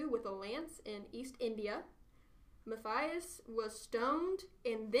run through with a lance in East India. Matthias was stoned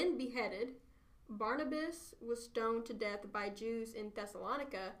and then beheaded. Barnabas was stoned to death by Jews in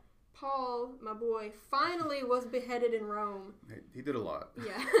Thessalonica. Paul, my boy, finally was beheaded in Rome. He did a lot.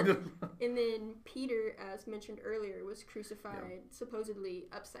 Yeah. And then Peter, as mentioned earlier, was crucified supposedly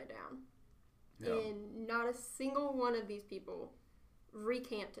upside down. Yeah. And not a single one of these people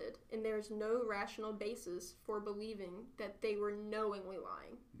recanted, and there's no rational basis for believing that they were knowingly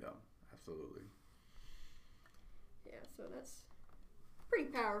lying. No, absolutely. Yeah, so that's pretty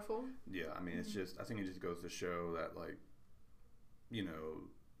powerful. Yeah, I mean, it's just, I think it just goes to show that, like, you know,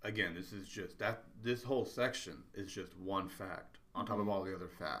 again, this whole section is just one fact on top of all the other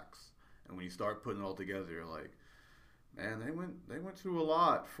facts. And when you start putting it all together, you're like, man, they went through a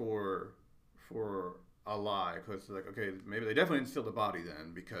lot for a lie. Because, like, okay, maybe they definitely didn't steal the body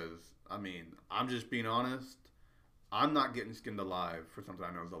then, because, I mean, I'm just being honest. I'm not getting skinned alive for something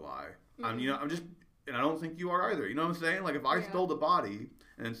I know is a lie. And I don't think you are either. You know what I'm saying? Like, if I stole the body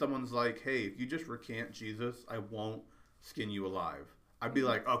and then someone's like, hey, if you just recant Jesus, I won't skin you alive. I'd be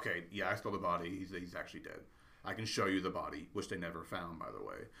like, okay, yeah, I stole the body. He's actually dead. I can show you the body, which they never found, by the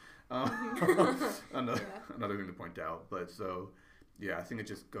way. Another thing to point out. But so, yeah, I think it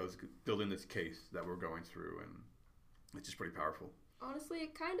just goes building this case that we're going through, and it's just pretty powerful. Honestly,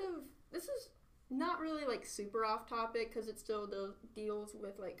 it kind of, this is not really, like, super off topic because it still deals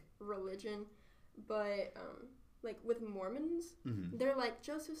with, like, religion. But, like, with Mormons, they're like,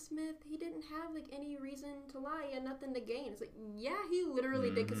 Joseph Smith, he didn't have, like, any reason to lie. He had nothing to gain. It's like, yeah, he literally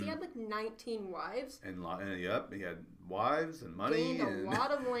did, because he had, like, 19 wives. And yep, he had wives and money. Gained a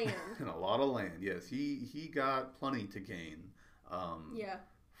lot of land. And a lot of land, yes. He got plenty to gain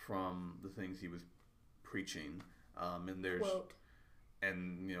from the things he was preaching. And there's, quote.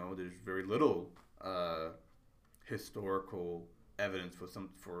 And, you know, there's very little historical evidence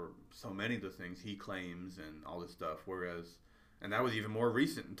for so many of the things he claims and all this stuff, and that was even more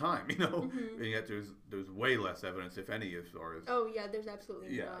recent in time, you know. And yet there's way less evidence, if any, as far as there's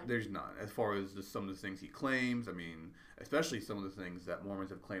absolutely none. There's none as far as some of the things he claims. I mean, especially some of the things that Mormons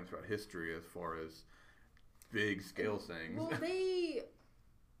have claimed throughout history, as far as big scale things. Well, they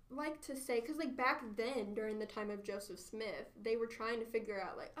like to say, because, like, back then during the time of Joseph Smith, they were trying to figure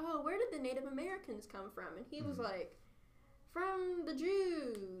out, like, oh, where did the Native Americans come from? And he was like, from the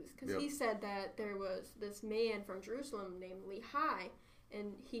Jews, because he said that there was this man from Jerusalem named Lehi,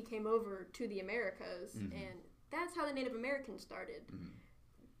 and he came over to the Americas, and that's how the Native Americans started.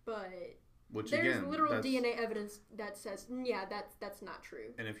 But there's literal DNA evidence that says, that's not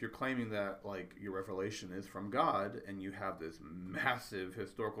true. And if you're claiming that, like, your revelation is from God, and you have this massive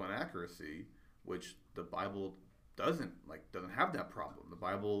historical inaccuracy, which the Bible doesn't have that problem. The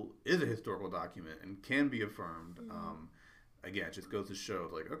Bible is a historical document and can be affirmed. Again, it just goes to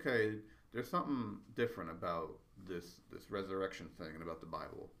show, like, okay, there's something different about this resurrection thing and about the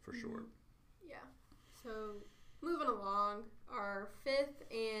Bible, for sure. Yeah. So, moving along, our fifth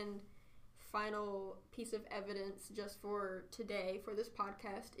and final piece of evidence just for today, for this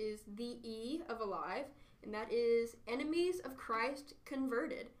podcast, is the E of alive, and that is enemies of Christ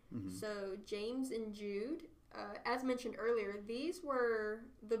converted. So, James and Jude, as mentioned earlier, these were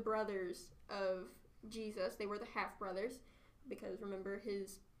the brothers of Jesus. They were the half brothers because remember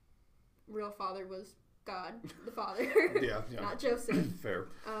his real father was God, the Father, Yeah. not Joseph. Fair.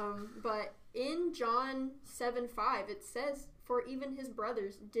 But in John 7:5, it says, "For even his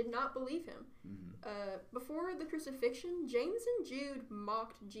brothers did not believe him." Before the crucifixion, James and Jude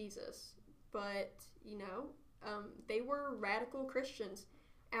mocked Jesus, but they were radical Christians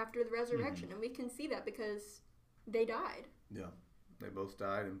after the resurrection, and we can see that because they died. Yeah, they both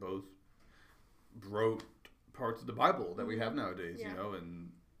died and both wrote parts of the Bible that we have nowadays. Yeah.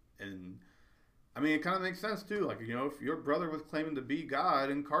 And I mean, it kind of makes sense too. Like, if your brother was claiming to be God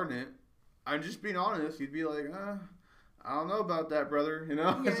incarnate, I'm just being honest, you'd be like, I don't know about that, brother.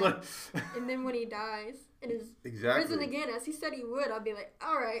 Yeah. It's like, And then when he dies and is exactly. risen again, as he said he would, I'll be like,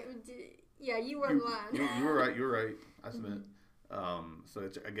 all right, yeah, you were lying. You were right. You were right. I submit. So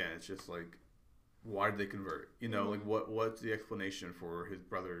it's just like, why did they convert? Like what's the explanation for his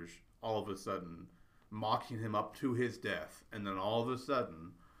brothers all of a sudden mocking him up to his death, and then all of a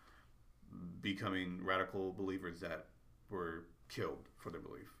sudden becoming radical believers that were killed for their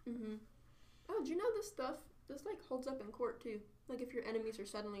belief? Oh, do you know this like holds up in court too? Like if your enemies are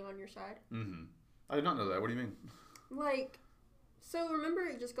suddenly on your side. I did not know that. What do you mean? Like, so remember,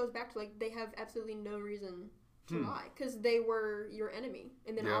 it just goes back to like they have absolutely no reason to lie because they were your enemy,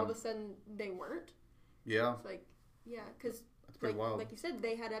 and then all of a sudden they weren't. Yeah. It's like, yeah, because that's pretty wild. Like you said,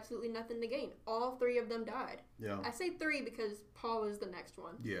 they had absolutely nothing to gain. All three of them died. Yeah. I say three because Paul is the next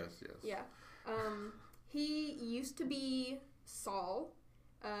one. Yes. Yeah. He used to be Saul.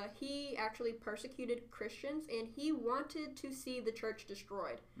 He actually persecuted Christians, and he wanted to see the church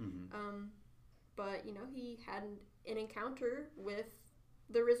destroyed. But, he had an encounter with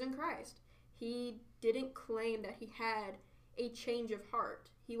the risen Christ. He didn't claim that he had a change of heart.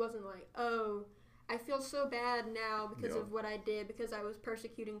 He wasn't like, oh, I feel so bad now because of what I did, because I was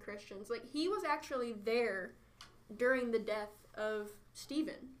persecuting Christians. Like, he was actually there during the death of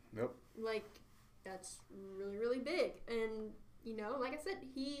Stephen. Yep. Like, that's really, really big. And, like I said,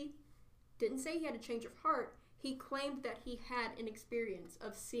 he didn't say he had a change of heart. He claimed that he had an experience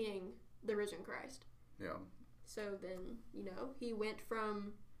of seeing the risen Christ. Yeah. So then, he went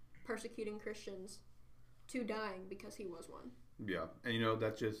from persecuting Christians to dying because he was one. Yeah. And,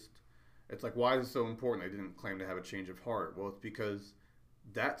 that's just, it's like, why is it so important they didn't claim to have a change of heart? Well, it's because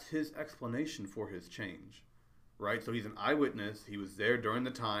that's his explanation for his change, right? So he's an eyewitness. He was there during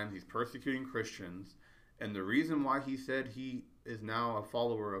the time. He's persecuting Christians. And the reason why he said he is now a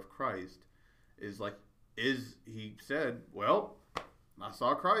follower of Christ is he said, well, I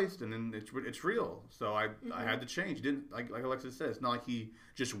saw Christ, and then it's real. So I had to change. He didn't, like Alexis says, it's not like he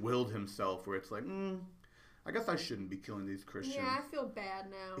just willed himself where it's like, I guess I shouldn't be killing these Christians. Yeah, I feel bad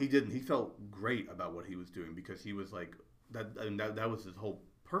now. He didn't. He felt great about what he was doing because he was like, that was his whole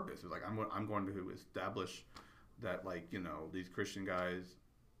purpose. It was like, I'm going to establish that, like, these Christian guys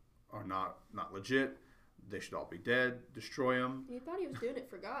are not legit. They should all be dead. Destroy them. He thought he was doing it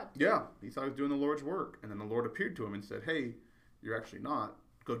for God. Yeah, he thought he was doing the Lord's work. And then the Lord appeared to him and said, hey, you're actually not.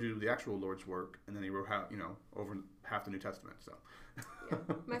 Go do the actual Lord's work. And then he wrote over half the New Testament. So, yeah.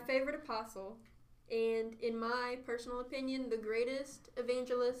 My favorite apostle, and in my personal opinion, the greatest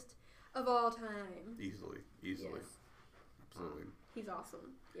evangelist of all time. Easily. Yes. Absolutely. He's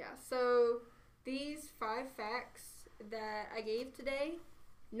awesome. Yeah. So these 5 facts that I gave today,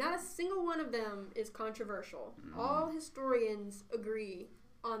 not a single one of them is controversial. All historians agree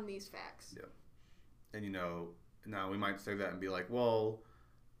on these facts. Yeah. And now we might say that and be like, well,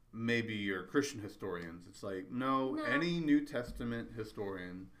 maybe you're Christian historians. It's like, no, any New Testament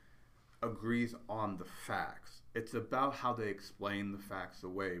historian agrees on the facts. It's about how they explain the facts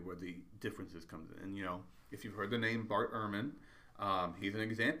away where the differences come in. And, if you've heard the name Bart Ehrman, he's an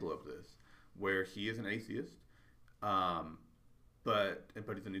example of this, where he is an atheist, but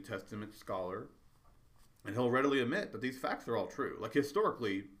he's a New Testament scholar, and he'll readily admit that these facts are all true. Like,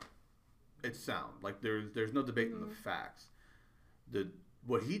 historically, it's sound. Like, there's no debate on the facts.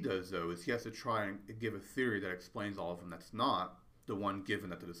 What he does, though, is he has to try and give a theory that explains all of them that's not the one given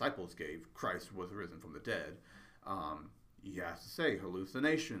that the disciples gave. Christ was risen from the dead. He has to say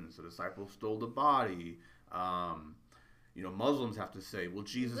hallucinations. The disciples stole the body. Muslims have to say, well,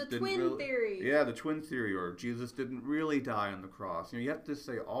 Jesus didn't really... The twin theory. Yeah, the twin theory, or Jesus didn't really die on the cross. You have to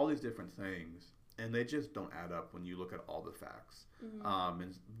say all these different things, and they just don't add up when you look at all the facts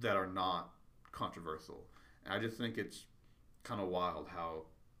and that are not controversial. And I just think it's kind of wild how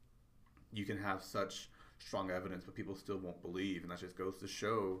you can have such strong evidence, but people still won't believe, and that just goes to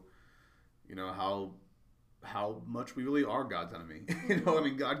show, how much we really are God's enemy.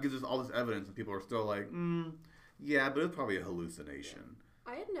 God gives us all this evidence, and people are still like, yeah, but it's probably a hallucination.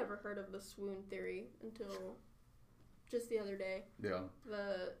 I had never heard of the swoon theory until just the other day. Yeah.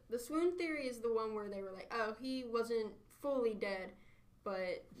 The swoon theory is the one where they were like, oh, he wasn't fully dead,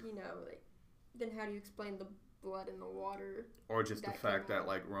 but like, then how do you explain the blood in the water? Or just the fact that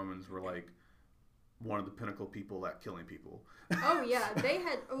like Romans were like one of the pinnacle people at killing people. Oh yeah, they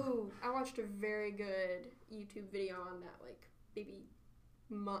had. Oh, I watched a very good YouTube video on that, like maybe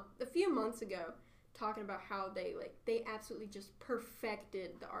a few months ago, talking about how they absolutely just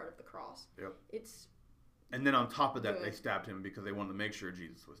perfected the art of the cross. Yep. It's. And then on top of that, good. They stabbed him because they wanted to make sure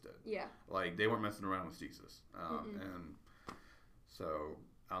Jesus was dead. Yeah. Like they weren't messing around with Jesus, and so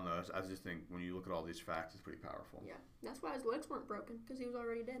I don't know. I just think when you look at all these facts, it's pretty powerful. Yeah, that's why his legs weren't broken, because he was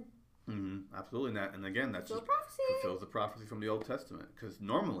already dead. Absolutely, and again, that just fulfills the prophecy from the Old Testament. Because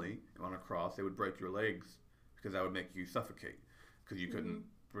normally on a cross, they would break your legs because that would make you suffocate, because you couldn't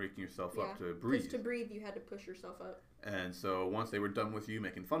break yourself up to breathe. Because to breathe, you had to push yourself up. And so once they were done with you,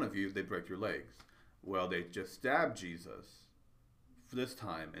 making fun of you, they'd break your legs. Well, they just stabbed Jesus for this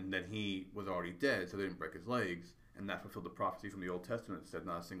time, and then he was already dead, so they didn't break his legs, and that fulfilled the prophecy from the Old Testament that said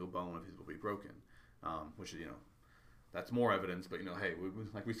not a single bone of his will be broken, which is, that's more evidence, but, hey,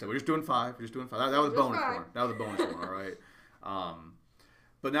 like we said, we're just doing five. We're just doing five. That was bonus one. That was a bonus one, all right?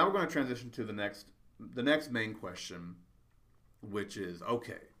 But now we're going to transition to the next main question, which is,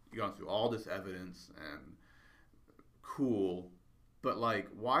 okay, you've gone through all this evidence, and cool, but, like,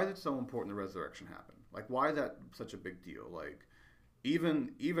 why is it so important the resurrection happened? Like, why is that such a big deal? Like,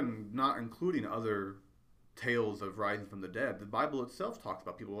 even not including other tales of rising from the dead, the Bible itself talks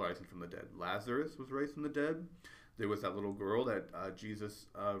about people rising from the dead. Lazarus was raised from the dead. There was that little girl that Jesus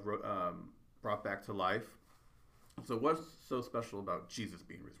brought back to life. So what's so special about Jesus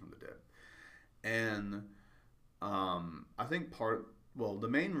being raised from the dead? And I think the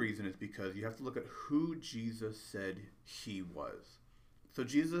main reason is because you have to look at who Jesus said he was. So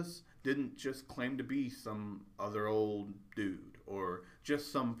Jesus didn't just claim to be some other old dude or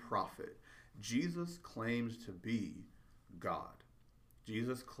just some prophet. Jesus claims to be God.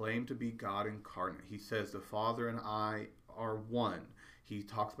 Jesus claimed to be God incarnate. He says the Father and I are one. He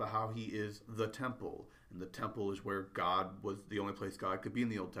talks about how he is the temple, and the temple is where God was the only place God could be in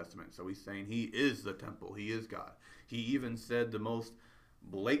the Old Testament. So he's saying he is the temple. He is God. He even said the most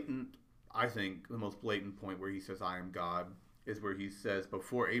blatant point where he says I am God is where he says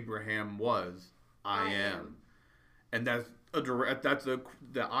before Abraham was, I am. And the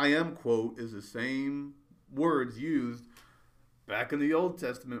I am quote is the same words used back in the Old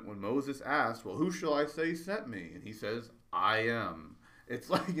Testament when Moses asked, well, who shall I say sent me? And he says, I am. It's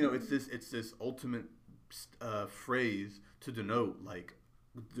like, it's this ultimate phrase to denote like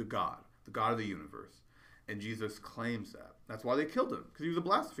the God of the universe. And Jesus claims that. That's why they killed him, because he was a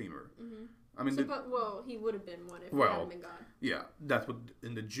blasphemer. Mm-hmm. I mean, he would have been one if he hadn't been God. Yeah, that's what,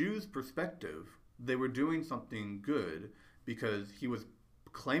 in the Jews' perspective, they were doing something good because he was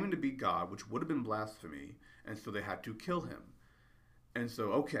claiming to be God, which would have been blasphemy, and so they had to kill him. And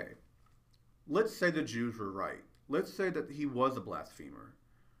so, okay, let's say the Jews were right. Let's say that he was a blasphemer,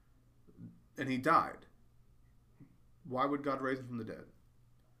 and he died. Why would God raise him from the dead?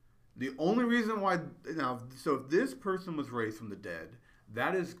 The only reason why, so if this person was raised from the dead,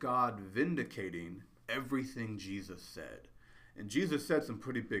 that is God vindicating everything Jesus said. And Jesus said some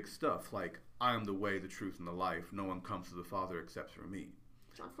pretty big stuff, like, I am the way, the truth, and the life. No one comes to the Father except through me.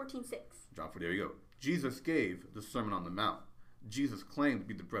 John 14:6. There you go. Jesus gave the Sermon on the Mount. Jesus claimed to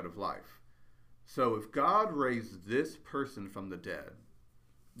be the bread of life. So if God raised this person from the dead,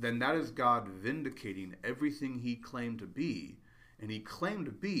 then that is God vindicating everything he claimed to be. And he claimed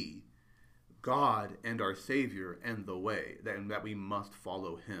to be God and our Savior and the way, that we must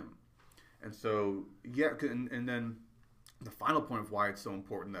follow him. And so, and then the final point of why it's so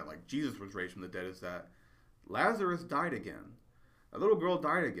important that like Jesus was raised from the dead is that Lazarus died again. A little girl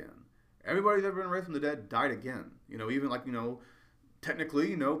died again. Everybody that's ever been raised from the dead died again. Even like,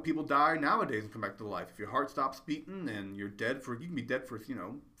 technically, people die nowadays and come back to life. If your heart stops beating and you're dead you can be dead for,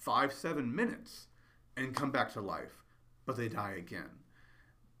 5-7 minutes and come back to life. But they die again.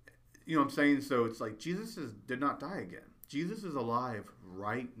 You know what I'm saying? So it's like Jesus did not die again. Jesus is alive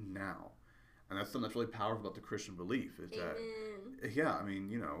right now. And that's something that's really powerful about the Christian belief is that,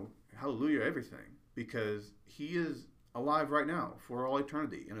 hallelujah, everything. Because he is alive right now for all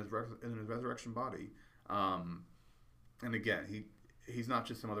eternity in his resurrection body. And again, he's not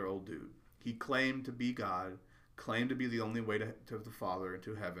just some other old dude. He claimed to be God, claimed to be the only way to the Father and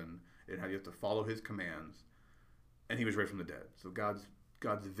to heaven, and how you have to follow his commands. And he was raised from the dead. So God's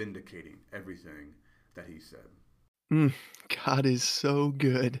vindicating everything that he said. God is so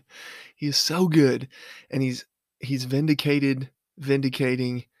good. He is so good. And he's vindicated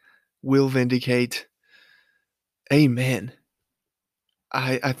vindicating, will vindicate. Amen.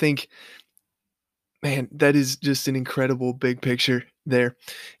 I think, man, that is just an incredible big picture there.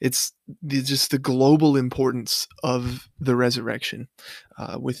 It's just the global importance of the resurrection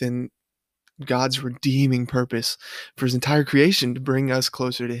within God's redeeming purpose for his entire creation to bring us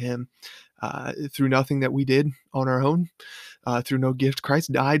closer to him through nothing that we did on our own, through no gift.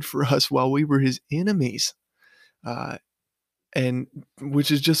 Christ died for us while we were his enemies. Uh, and which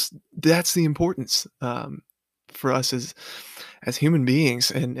is just, that's the importance for us as human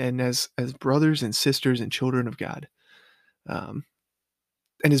beings and as brothers and sisters and children of God. Um,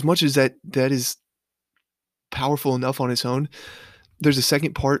 and as much as that is powerful enough on its own, there's a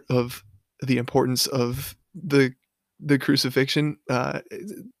second part of the importance of the crucifixion,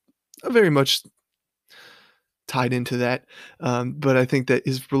 very much tied into that. But I think that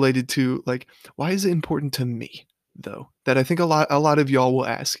is related to, like, why is it important to me though? That I think a lot of y'all will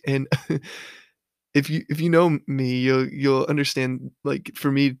ask. And if you know me, you'll understand, like,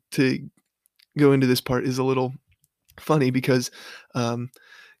 for me to go into this part is a little funny because um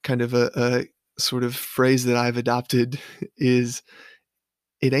kind of a sort of phrase that I've adopted is,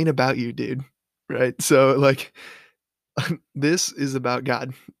 it ain't about you, dude. Right? So, like, this is about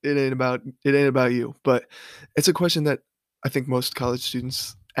God. It ain't about you. But it's a question that I think most college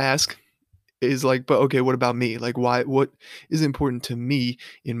students ask, is like, but okay, what about me? Like, what is important to me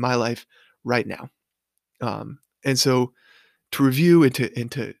in my life right now? And so to review and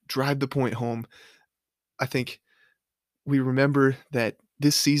to drive the point home, I think we remember that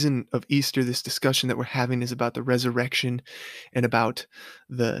this season of Easter, this discussion that we're having is about the resurrection and about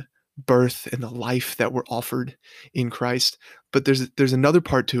the birth and the life that we're offered in Christ. But there's another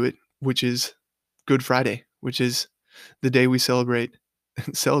part to it, which is Good Friday, which is the day we celebrate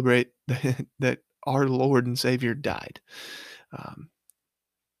that our Lord and Savior died. Um,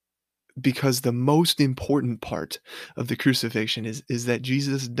 because the most important part of the crucifixion is that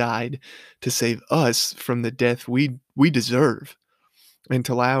Jesus died to save us from the death we deserve, and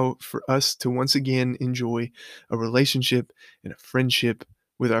to allow for us to once again enjoy a relationship and a friendship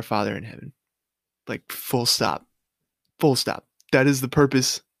with our Father in heaven. Like, full stop. Full stop. That is the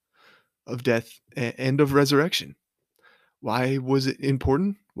purpose of death and of resurrection. Why was it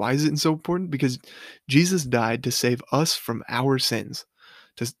important? Why is it so important? Because Jesus died to save us from our sins,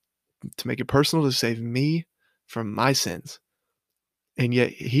 to, to make it personal, to save me from my sins. And yet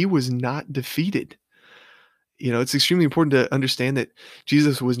he was not defeated. It's extremely important to understand that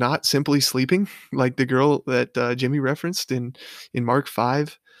Jesus was not simply sleeping, like the girl that Jimmy referenced in Mark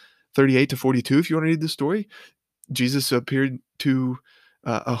 5:38-42. If you want to read the story, Jesus appeared to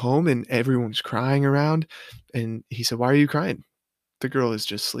a home and everyone's crying around. And he said, "Why are you crying? The girl is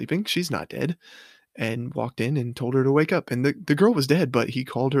just sleeping. She's not dead." And walked in and told her to wake up. And the girl was dead, but he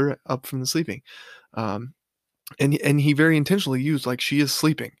called her up from the sleeping. Um, and he very intentionally used, like, she is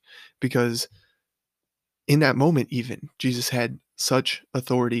sleeping, because in that moment, even Jesus had such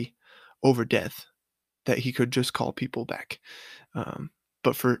authority over death that he could just call people back.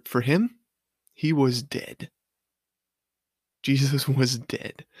 But for him, he was dead. Jesus was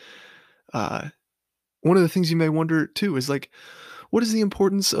dead. Uh, One of the things you may wonder too is, like, what is the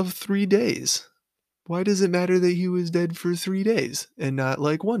importance of 3 days? Why does it matter that he was dead for 3 days and not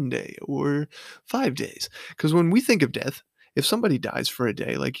like 1 day or 5 days? Because when we think of death, if somebody dies for a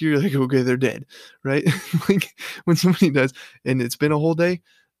day, like, you're like, okay, they're dead, right? Like, when somebody dies and it's been a whole day,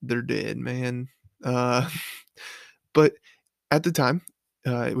 they're dead, man. Uh, but at the time,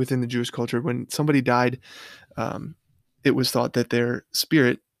 within the Jewish culture, when somebody died, um, it was thought that their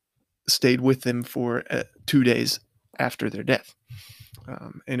spirit stayed with them for 2 days after their death.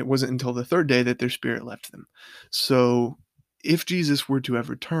 And it wasn't until the third day that their spirit left them. So if Jesus were to have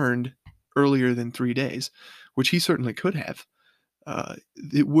returned earlier than 3 days, which he certainly could have,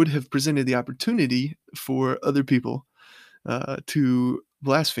 it would have presented the opportunity for other people to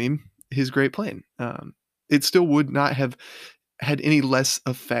blaspheme his great plan. It still would not have had any less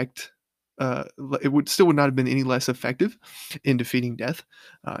effect. Would not have been any less effective in defeating death.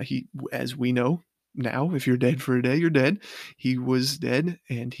 He, as we know now, if you're dead for a day, you're dead. He was dead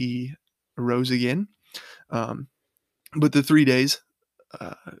and he arose again. But the 3 days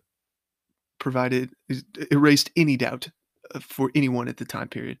uh, erased any doubt for anyone at the time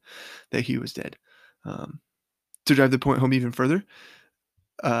period that he was dead. To drive the point home even further,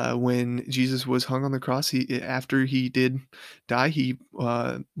 when Jesus was hung on the cross, after he did die,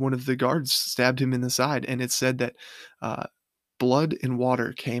 one of the guards stabbed him in the side, and it said that blood and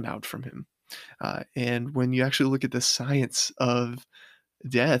water came out from him. And when you actually look at the science of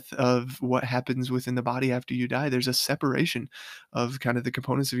death of what happens within the body after you die. There's a separation of kind of the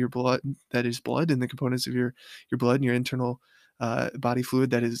components of your blood that is blood, and the components of your blood and your internal body fluid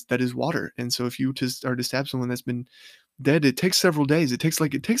that is water. And so if you just are to stab someone that's been dead, it takes several days. It takes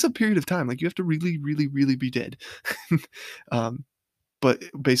a period of time. Like, you have to really, really, really be dead. um, but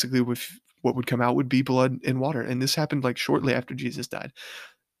basically, with what would come out would be blood and water. And this happened like shortly after Jesus died,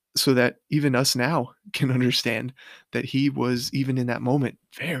 so that even us now can understand that he was, even in that moment,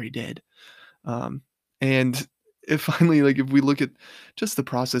 very dead. And if finally, like, if we look at just the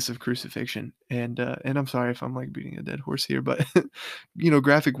process of crucifixion, and I'm sorry if I'm like beating a dead horse here, but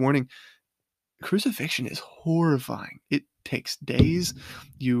graphic warning: crucifixion is horrifying. It takes days.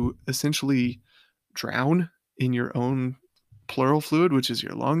 You essentially drown in your own pleural fluid, which is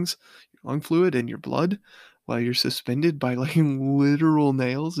your lungs, your lung fluid, and your blood, while you're suspended by like literal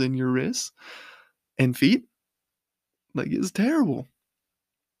nails in your wrists and feet. Like, it's terrible.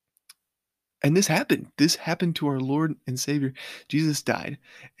 And this happened. This happened to our Lord and Savior. Jesus died.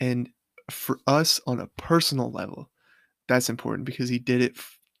 And for us on a personal level, that's important because he did it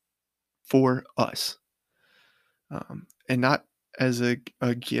for us. And not as a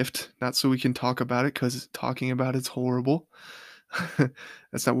gift, not so we can talk about it, because talking about it's horrible.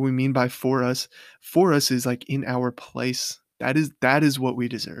 That's not what we mean by for us. For us is like in our place. That is what we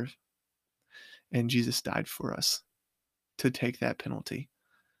deserve. And Jesus died for us to take that penalty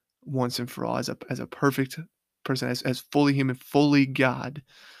once and for all. As a perfect person, as fully human, fully God,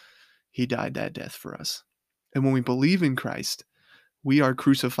 he died that death for us. And when we believe in Christ, we are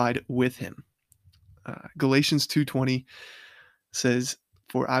crucified with him. Galatians 2:20 says,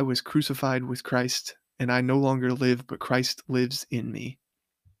 "For I was crucified with Christ, and I no longer live, but Christ lives in me.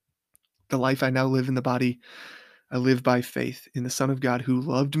 The life I now live in the body, I live by faith in the Son of God who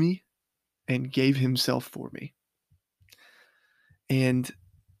loved me and gave himself for me." And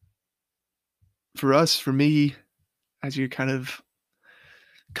for me, as your kind of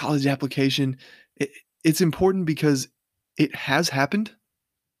college application, it's important because it has happened,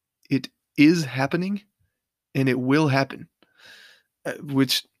 it is happening, and it will happen,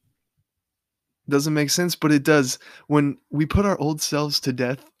 which doesn't make sense, but it does. When we put our old selves to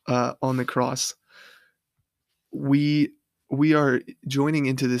death on the cross, we we are joining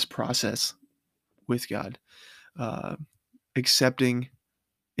into this process with God, uh, accepting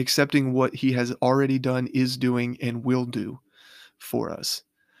what he has already done, is doing, and will do for us.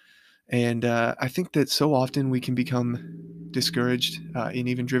 And I think that so often we can become discouraged and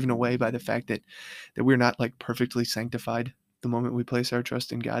even driven away by the fact that we're not like perfectly sanctified the moment we place our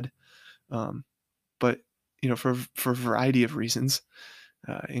trust in God. Um, but for a variety of reasons,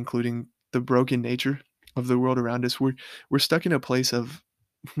 including the broken nature of the world around us, we're stuck in a place of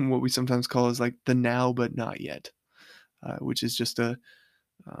what we sometimes call as like the now but not yet, which is just a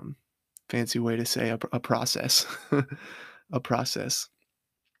um, fancy way to say a process, a process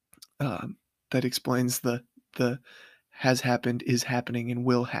that explains the has happened, is happening, and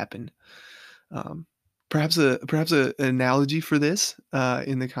will happen. Um, perhaps an analogy for this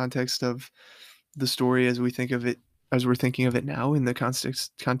in the context of the story as we think of it, as we're thinking of it now in the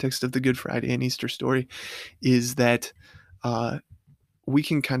context of the Good Friday and Easter story, is that uh, we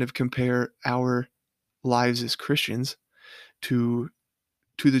can kind of compare our lives as Christians to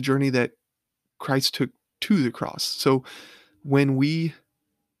the journey that Christ took to the cross. So when we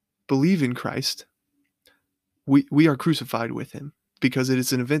believe in Christ, we are crucified with him because it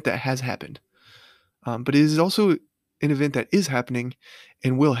is an event that has happened. But it is also an event that is happening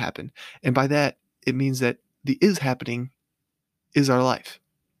and will happen. And by that, it means that the is happening is our life.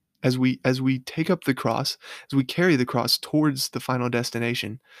 As we take up the cross, as we carry the cross towards the final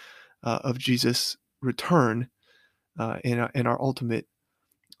destination of Jesus' return and our ultimate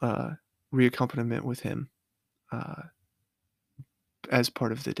uh, reaccompaniment with him uh, as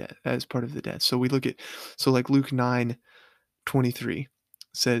part of the death. So we look at like Luke 9:23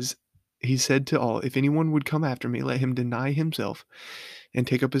 says, he said to all, "If anyone would come after me, let him deny himself and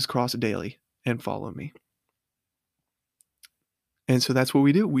take up his cross daily and follow me." And so that's what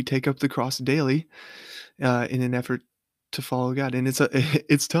we do. We take up the cross daily in an effort to follow God, and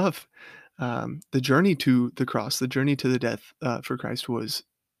it's tough. The journey to the cross, the journey to the death for Christ was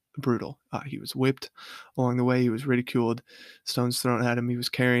brutal. He was whipped along the way. He was ridiculed, stones thrown at him. He was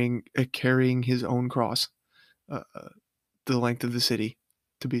carrying his own cross the length of the city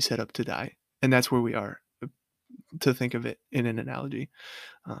to be set up to die. And that's where we are, to think of it in an analogy.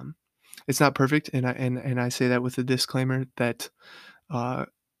 Um, it's not perfect, and I say that with a disclaimer that uh,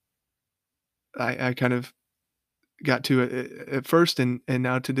 I kind of got to at first, and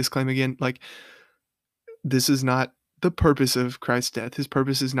now to disclaim again, like, this is not the purpose of Christ's death. His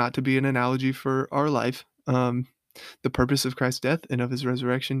purpose is not to be an analogy for our life. The purpose of Christ's death and of his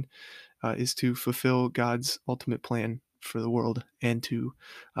resurrection is to fulfill God's ultimate plan for the world and to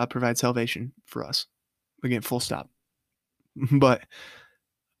provide salvation for us. Again, full stop. But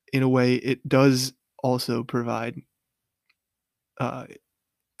in a way, it does also provide, I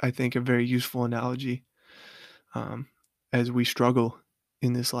think, a very useful analogy as we struggle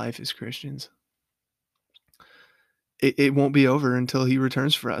in this life as Christians. It won't be over until he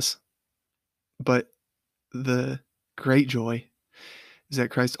returns for us. But the great joy is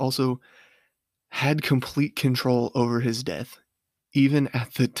that Christ also had complete control over his death, even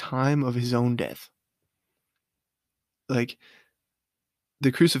at the time of his own death. Like,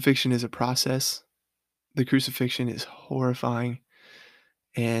 the crucifixion is a process. The crucifixion is horrifying.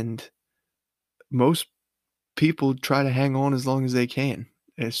 And most people try to hang on as long as they can.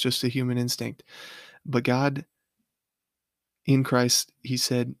 It's just a human instinct. But God, in Christ, he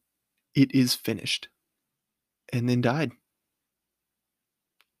said, "It is finished," and then died.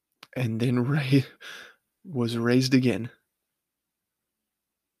 And then was raised again.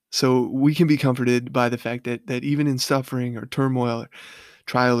 So we can be comforted by the fact that even in suffering or turmoil or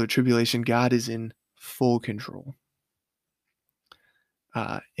trial or tribulation, God is in full control.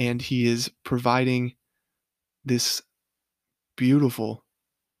 And he is providing this beautiful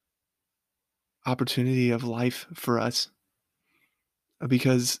opportunity of life for us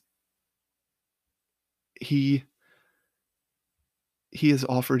because he has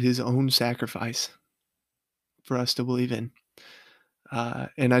offered his own sacrifice for us to believe in.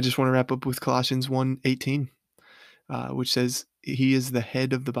 And I just want to wrap up with Colossians 1:18, which says, he is the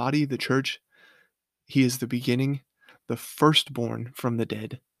head of the body, the church. He is the beginning, the firstborn from the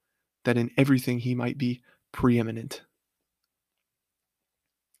dead, that in everything he might be preeminent.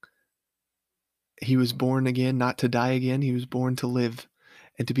 He was born again, not to die again. He was born to live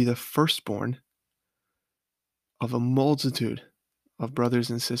and to be the firstborn of a multitude of brothers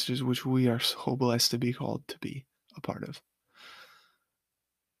and sisters, which we are so blessed to be called to be a part of.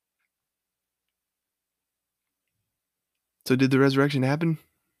 So did the resurrection happen?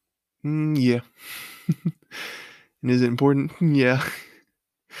 Yeah. And is it important? Yeah.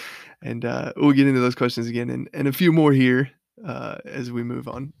 And we'll get into those questions again and a few more here as we move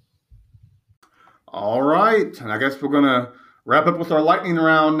on. All right. And I guess we're going to wrap up with our lightning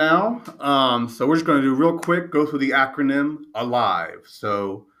round now. So we're just going to do real quick, go through the acronym ALLLL.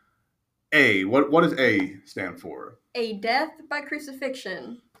 So A, what does A stand for? A death by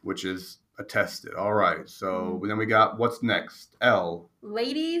crucifixion. Which is attested. All right. So then we got, what's next? L.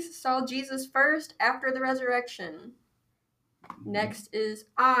 Ladies saw Jesus first after the resurrection. Next is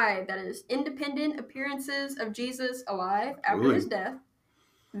I, that is independent appearances of Jesus alive after his death.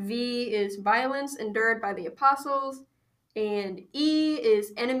 V is violence endured by the apostles. And E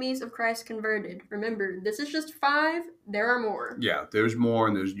is enemies of Christ converted. Remember, this is just 5. There are more. Yeah, there's more,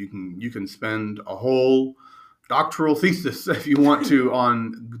 and you can spend a whole doctoral thesis if you want to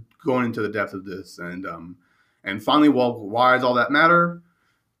on going into the depth of this. And finally, well, why does all that matter?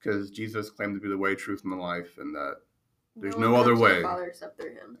 Because Jesus claimed to be the way, truth, and the life, and that there's no other way Father except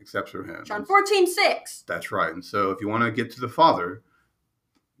through him. Except through him. John 14:6. That's right. And so if you want to get to the Father,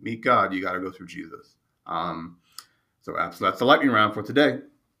 meet God, you got to go through Jesus. So that's the lightning round for today.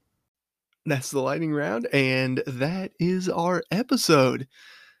 That's the lightning round, and that is our episode.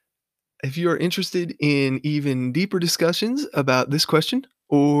 If you are interested in even deeper discussions about this question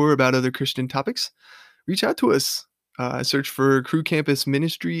or about other Christian topics, reach out to us. Search for Cru Campus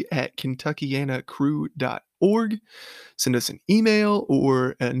Ministry at kentuckianacru.org. Send us an email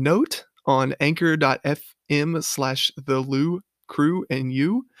or a note on anchor.fm/the-lou-cru and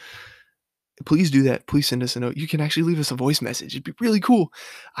you. Please do that. Please send us a note. You can actually leave us a voice message. It'd be really cool.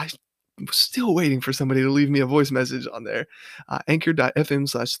 I'm still waiting for somebody to leave me a voice message on there.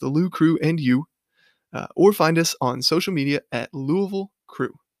 Anchor.fm/the-lou-cru and you. Or find us on social media at Louisville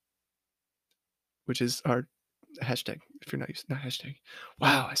Crew, which is our hashtag. If you're not using that hashtag,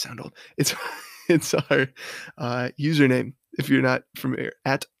 wow, I sound old. It's our username. If you're not familiar,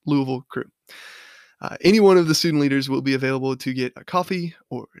 at Louisville Crew. Any one of the student leaders will be available to get a coffee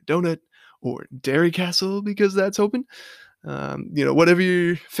or a donut or Dairy Castle because that's open. Whatever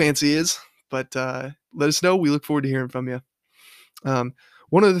your fancy is. But let us know. We look forward to hearing from you.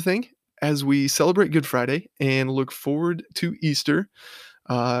 One other thing, as we celebrate Good Friday and look forward to Easter,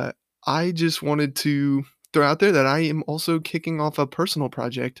 I just wanted to throw out there that I am also kicking off a personal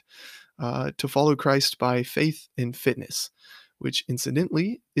project to follow Christ by faith and fitness, which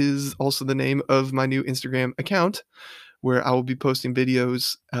incidentally is also the name of my new Instagram account, where I will be posting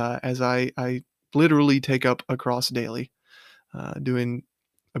videos as I literally take up a cross daily, doing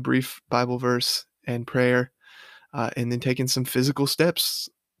a brief Bible verse and prayer, and then taking some physical steps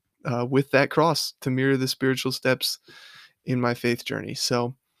with that cross to mirror the spiritual steps in my faith journey.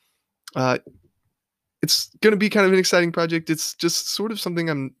 So uh, it's going to be kind of an exciting project. It's just sort of something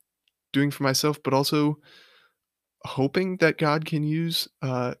I'm doing for myself, but also hoping that God can use,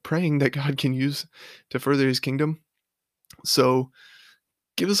 praying that God can use to further his kingdom. So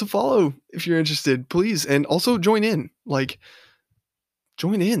give us a follow if you're interested, please. And also join in. Like,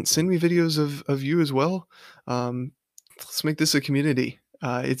 join in. Send me videos of you as well. Let's make this a community.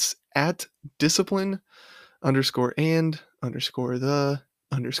 It's at discipline underscore and underscore the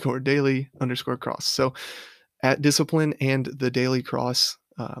underscore daily underscore cross. So at discipline and the daily cross,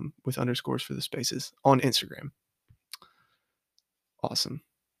 with underscores for the spaces on Instagram. Awesome.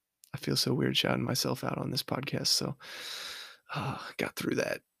 I feel so weird shouting myself out on this podcast. So got through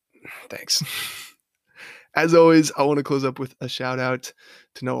that. Thanks. As always, I want to close up with a shout out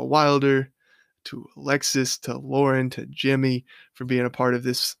to Noah Wilder, to Alexis, to Lauren, to Jimmy for being a part of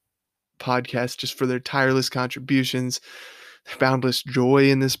this podcast, just for their tireless contributions, their boundless joy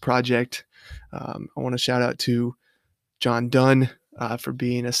in this project. I want to shout out to John Dunn for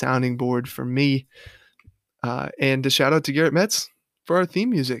being a sounding board for me, and a shout out to Garrett Metz for our theme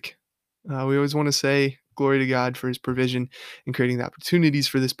music. We always want to say glory to God for his provision in creating the opportunities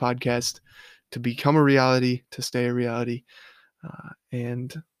for this podcast to become a reality, to stay a reality.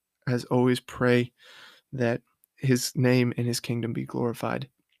 And as always, pray that his name and his kingdom be glorified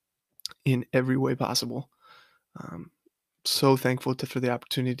in every way possible. So thankful for the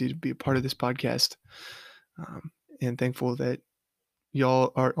opportunity to be a part of this podcast, and thankful that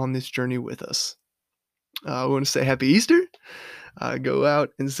y'all are on this journey with us. I want to say happy Easter. Go out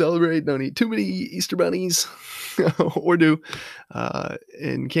and celebrate. Don't eat too many Easter bunnies or do,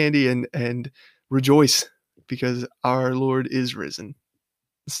 and candy, and rejoice because our Lord is risen.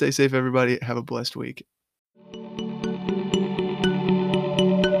 Stay safe, everybody. Have a blessed week.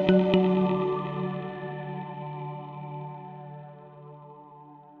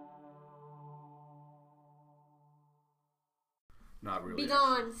 Not really. Be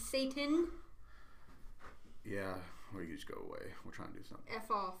gone, Satan. Yeah, or you just go away. We're trying to do something.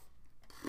 F off.